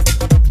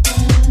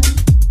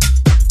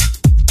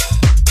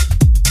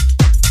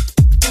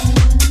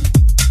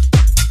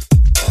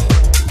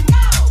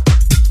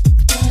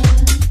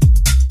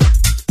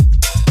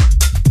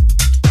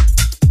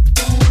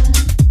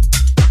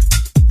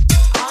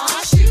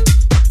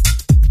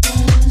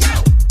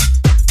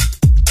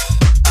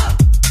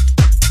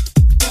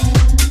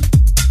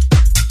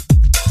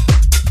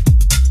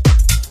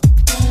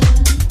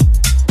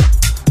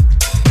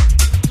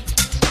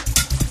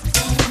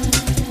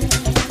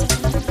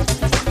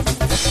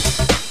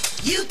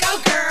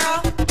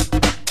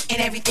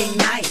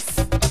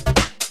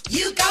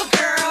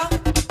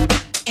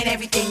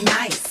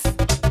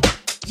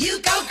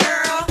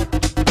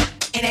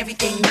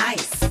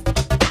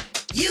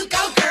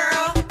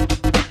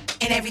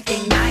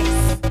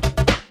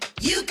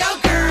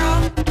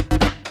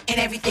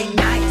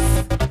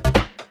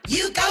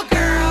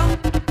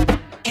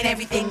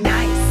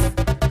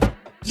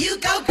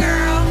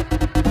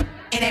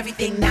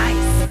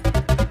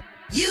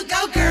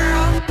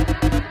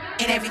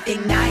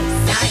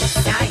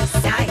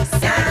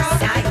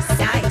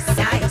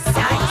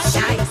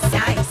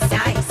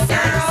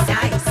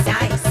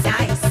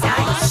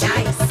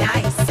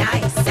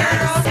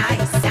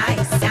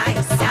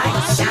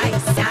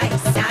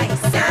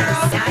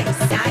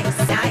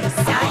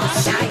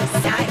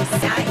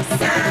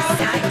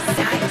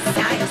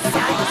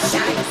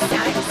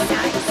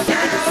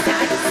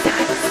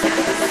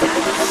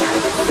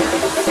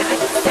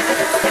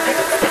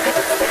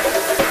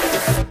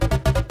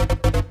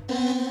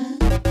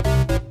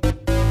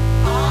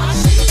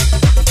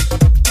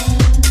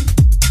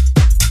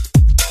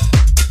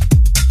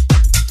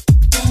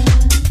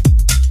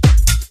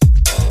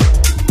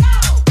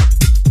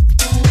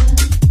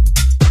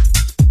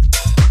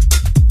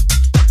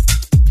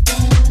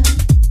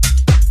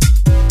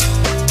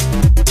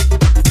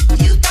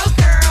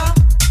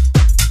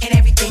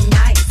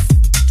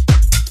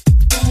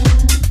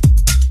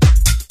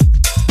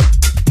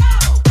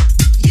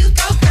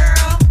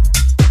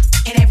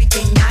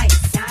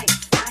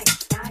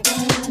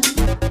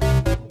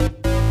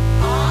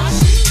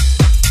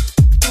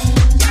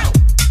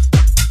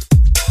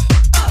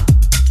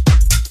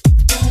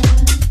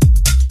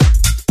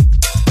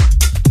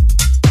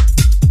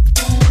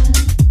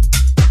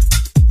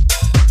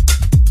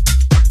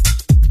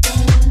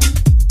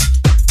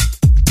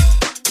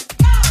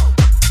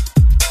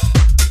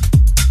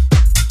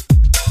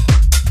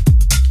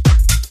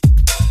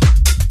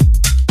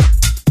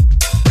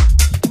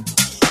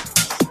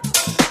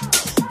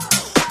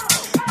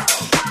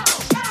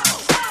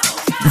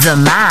 The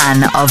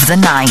Man of the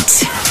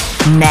Night,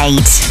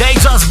 Nate. They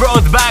just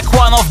brought back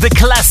one of the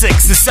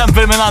classics, the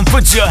sample minan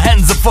Put Your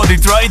Hands Up for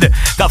Detroit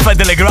ta'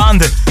 Fedele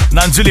Grand,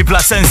 nan Julie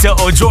Placencia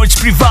u George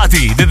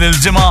Privati. Din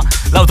il-ġimgħa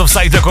l-Out of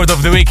Sight Record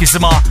of the Week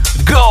jisima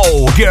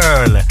Go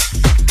Girl.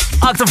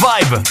 Akta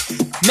Vibe,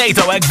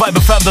 Nate għek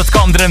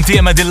vibefm.com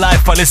DreamTeam edin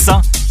live palissa.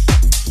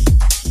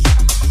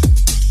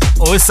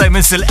 U issa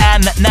jmiss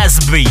il-Ann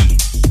Nesby.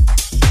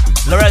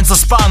 Lorenzo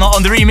Spano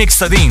on the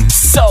remix ta' din.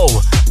 So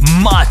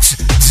much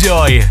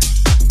joy. Back.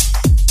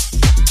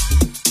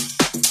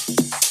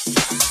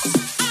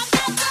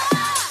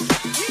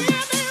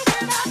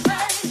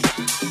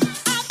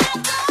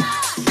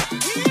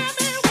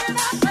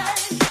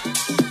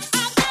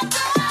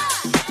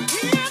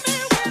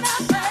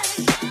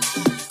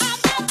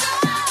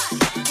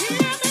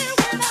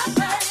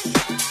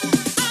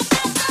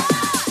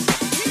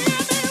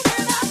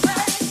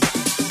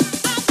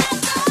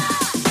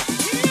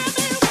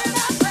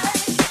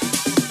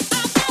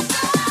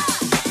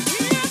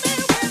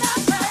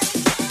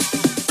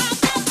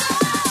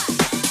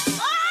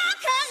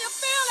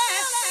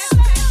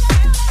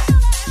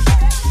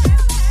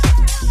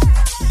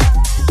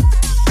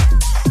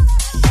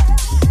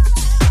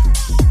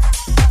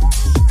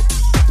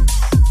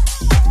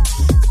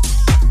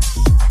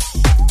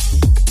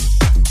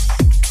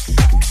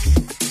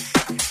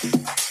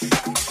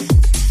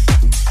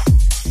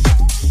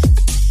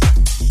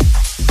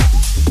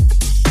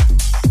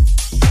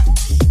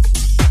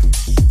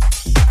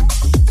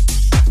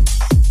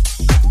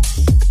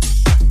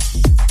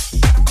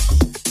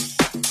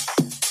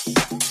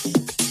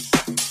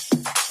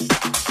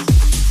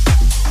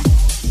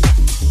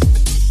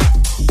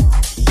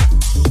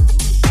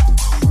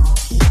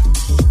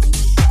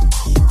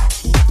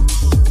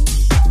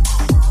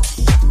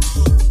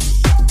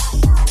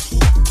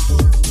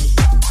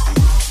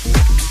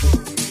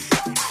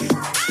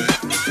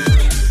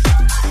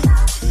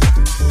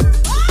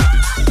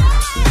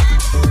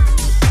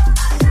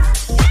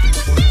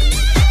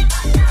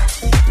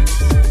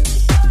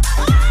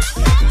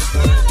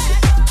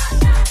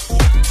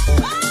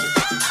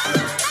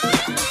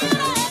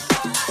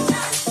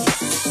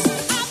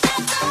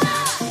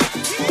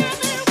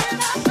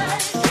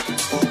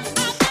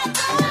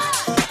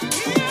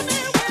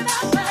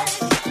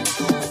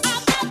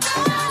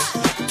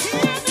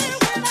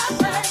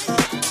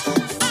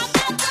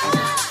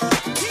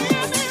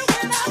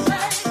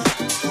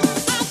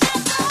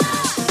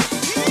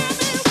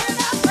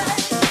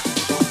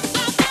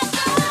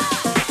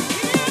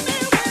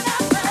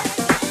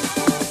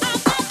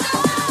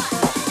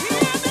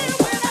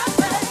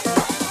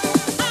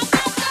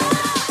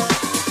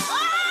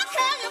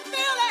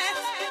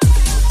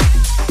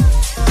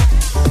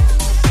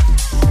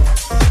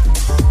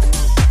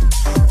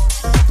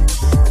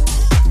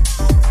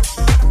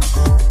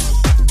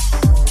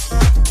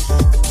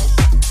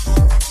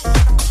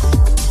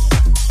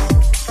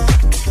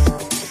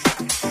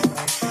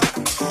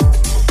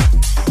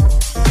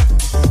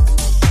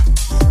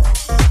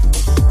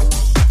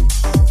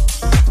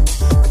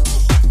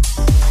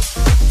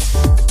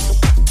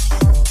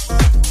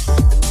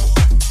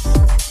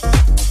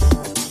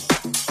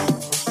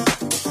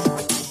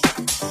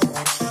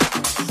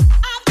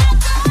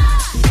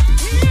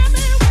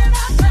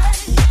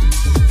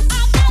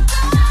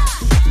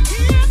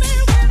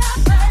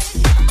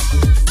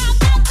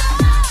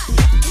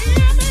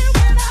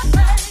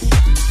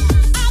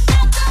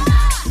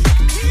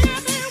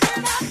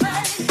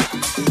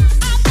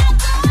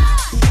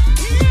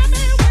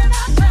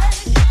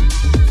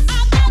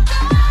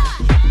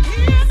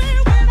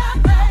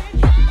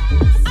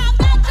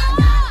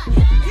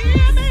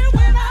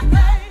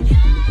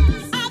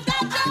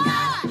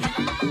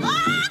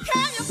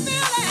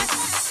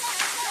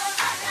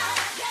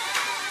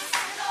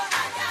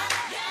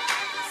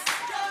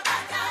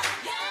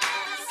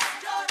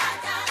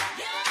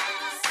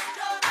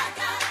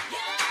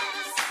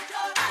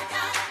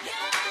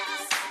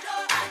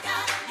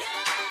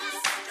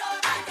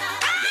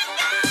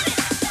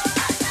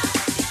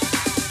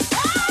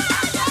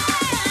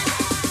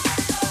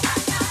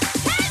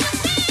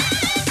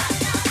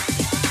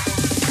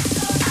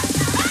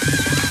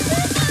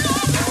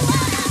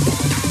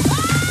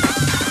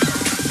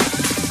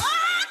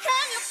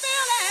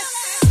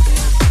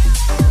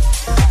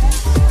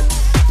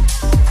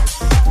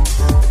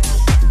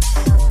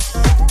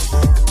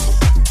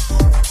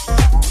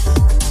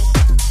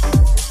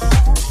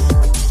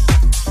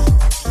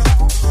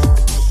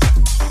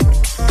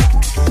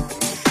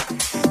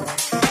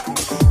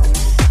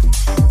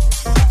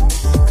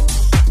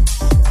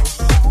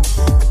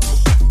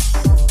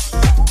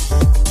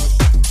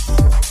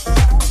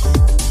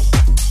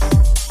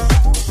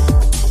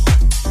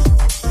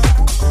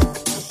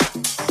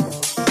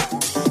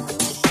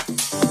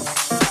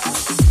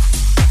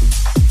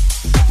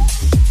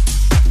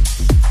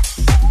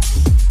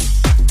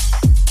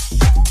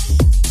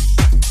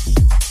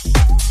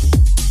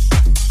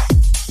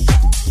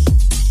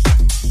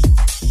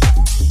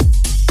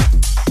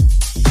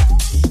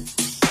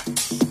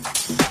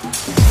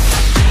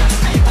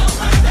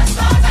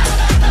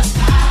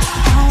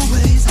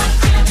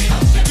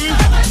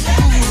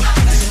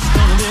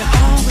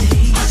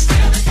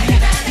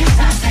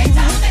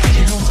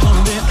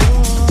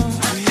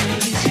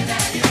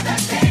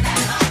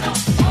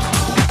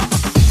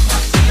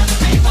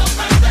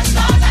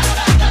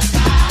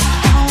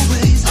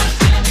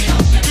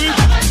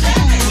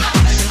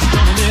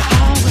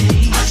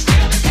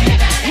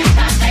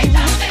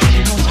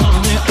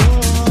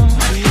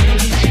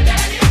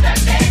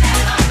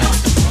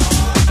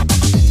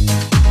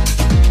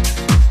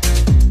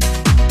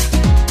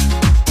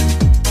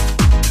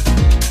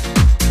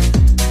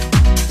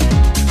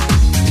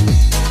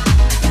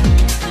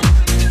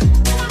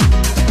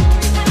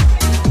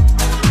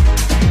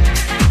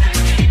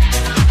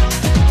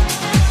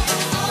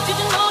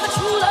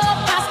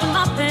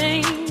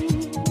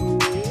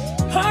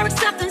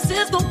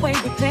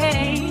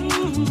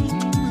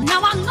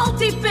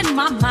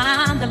 my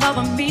mind the love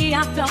of me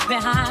I felt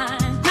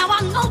behind. Now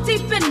I know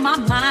deep in my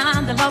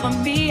mind the love of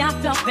me I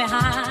felt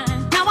behind.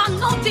 Now I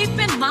know deep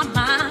in my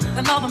mind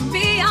the love of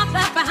me I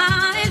felt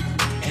behind.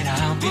 And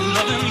I'll be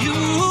loving you.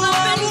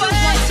 Loving you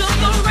until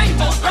the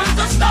rainbow burns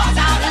the stars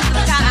out in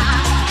the sky.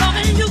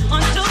 Loving you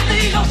until the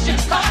ocean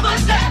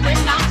covers every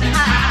mountain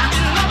high.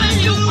 Loving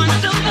you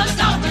until the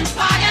dolphins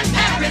fly and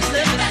Paris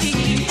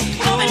liberty.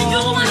 Loving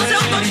you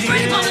until the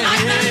dream of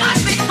life and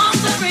life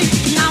becomes a dream.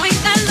 Now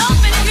ain't that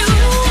loving you?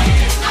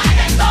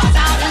 Stars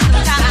out in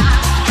the sky.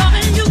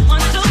 Loving you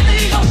until the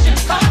ocean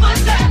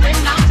covers every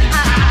mountain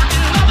high.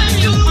 Loving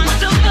you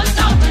until the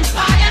dolphins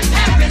fly and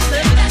Paris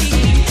liberty.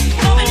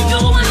 Loving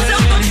you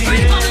until the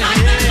dream of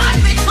life and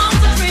life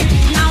becomes a dream.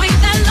 Now ain't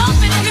that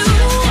loving you?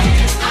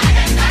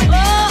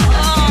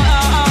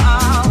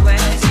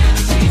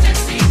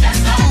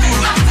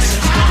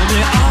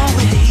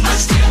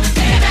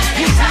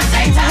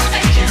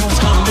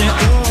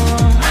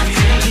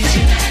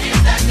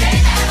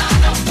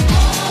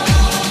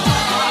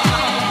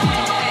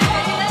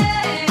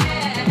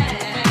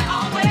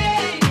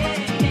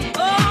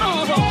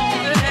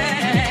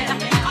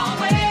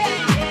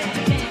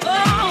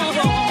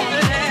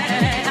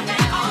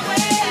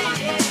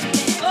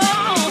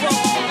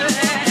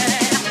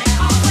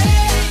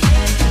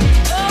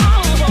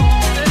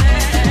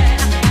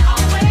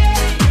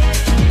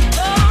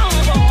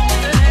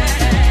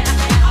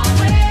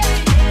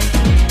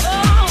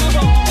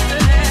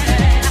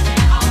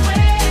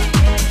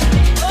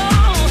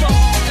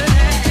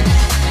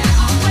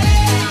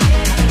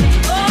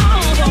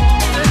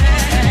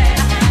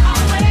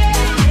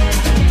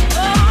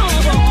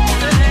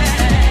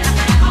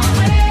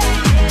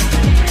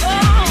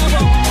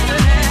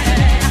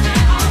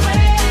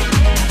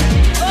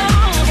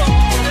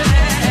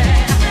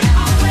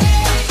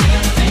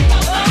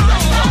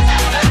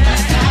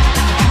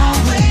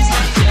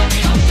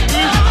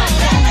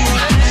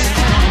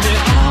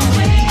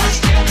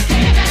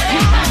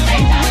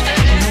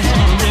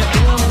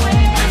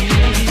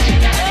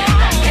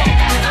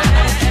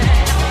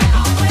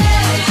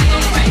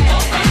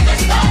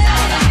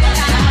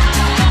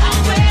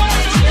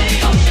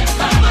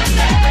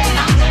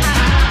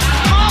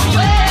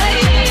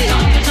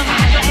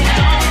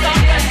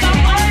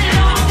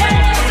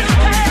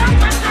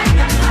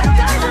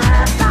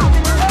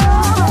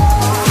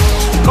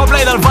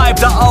 Vibe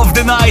ta' Of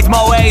The Night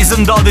ma' Waze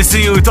and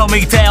Odyssey u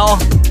Tommy Teo.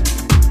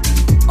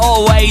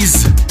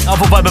 Always,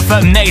 għafu Vibe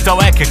FM Nate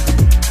għawek.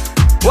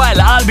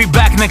 Well, I'll be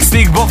back next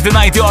week b'Of The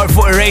Night jor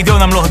fuq il-radio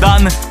namluħ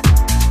dan.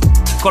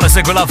 Kolla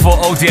segula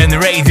fuq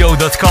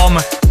otnradio.com.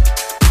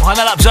 U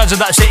ħana labġaġa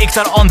daqxie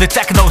iktar on the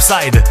techno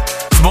side.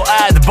 Smu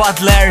Ad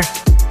Butler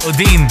u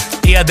din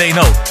hija They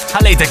Know.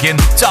 Ħallejtek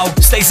jien, ciao,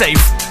 stay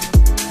safe.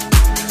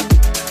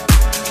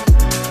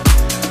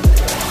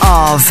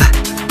 Of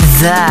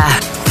The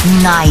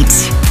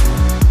Night.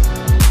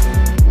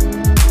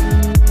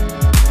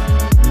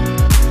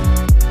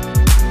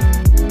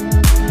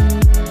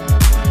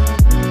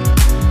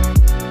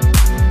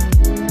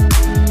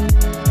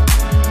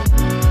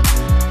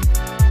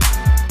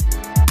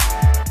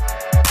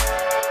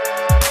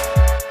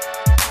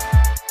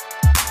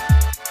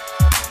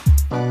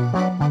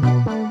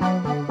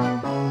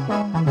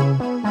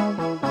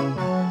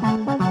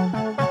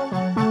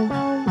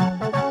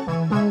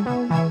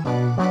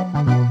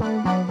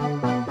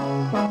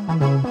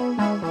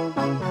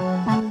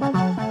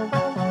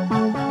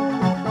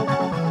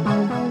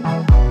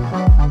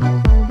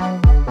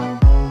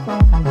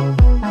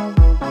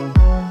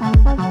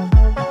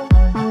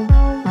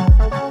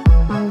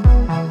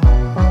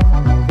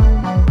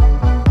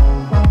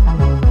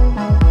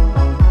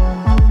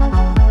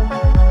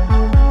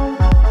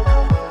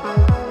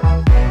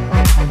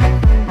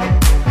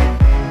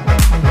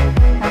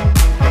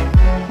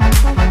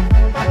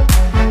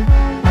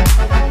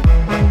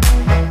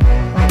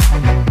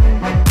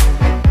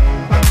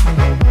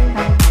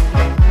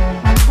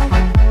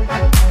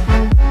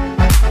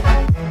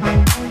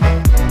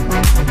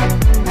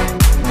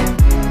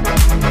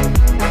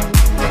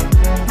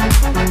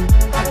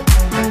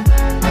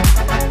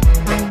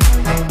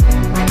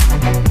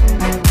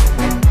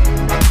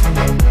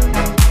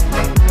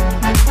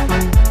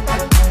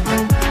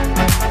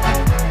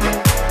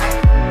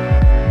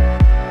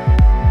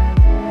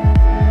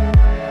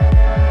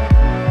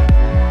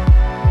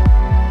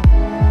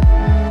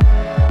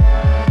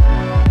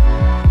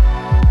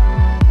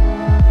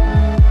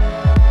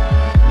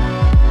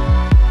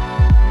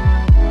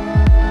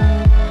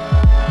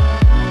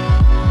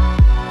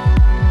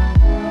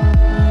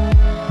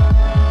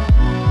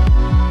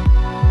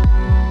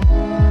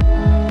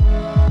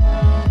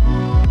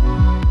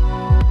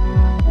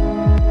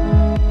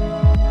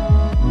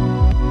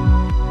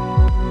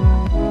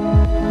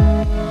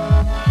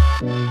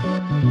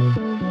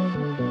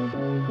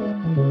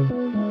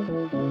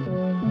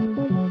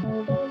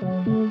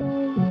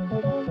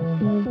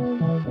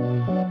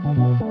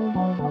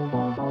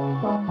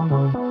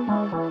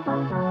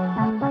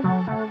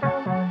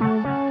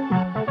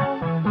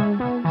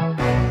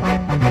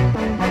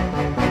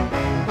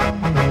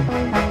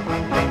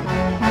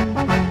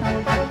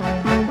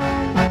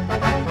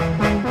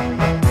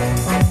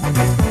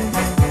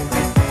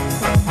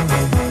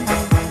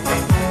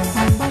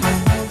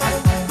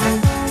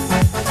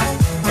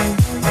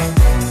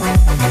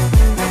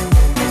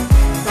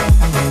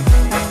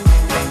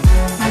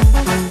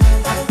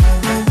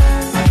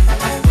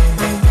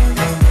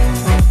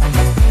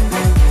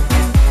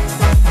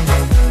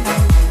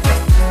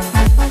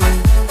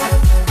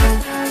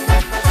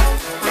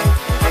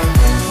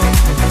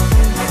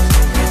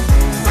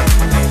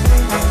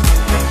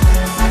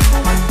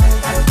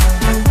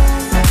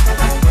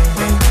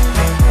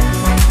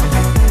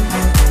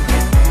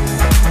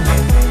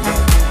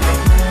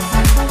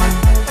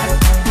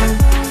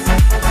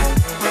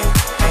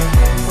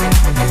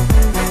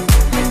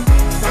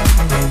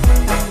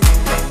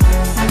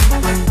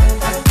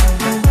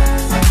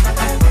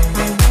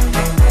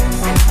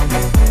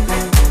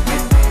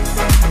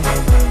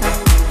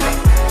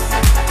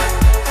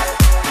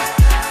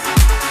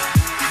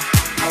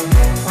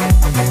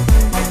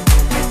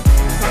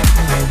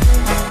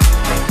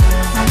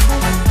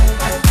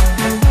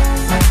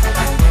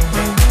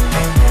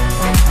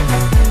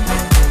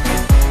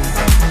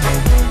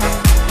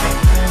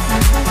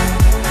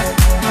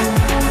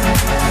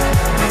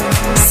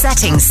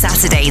 Starting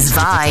Saturday's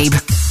vibe.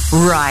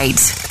 Right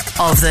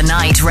of the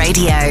Night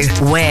Radio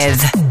with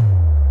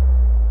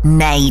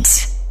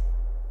Nate.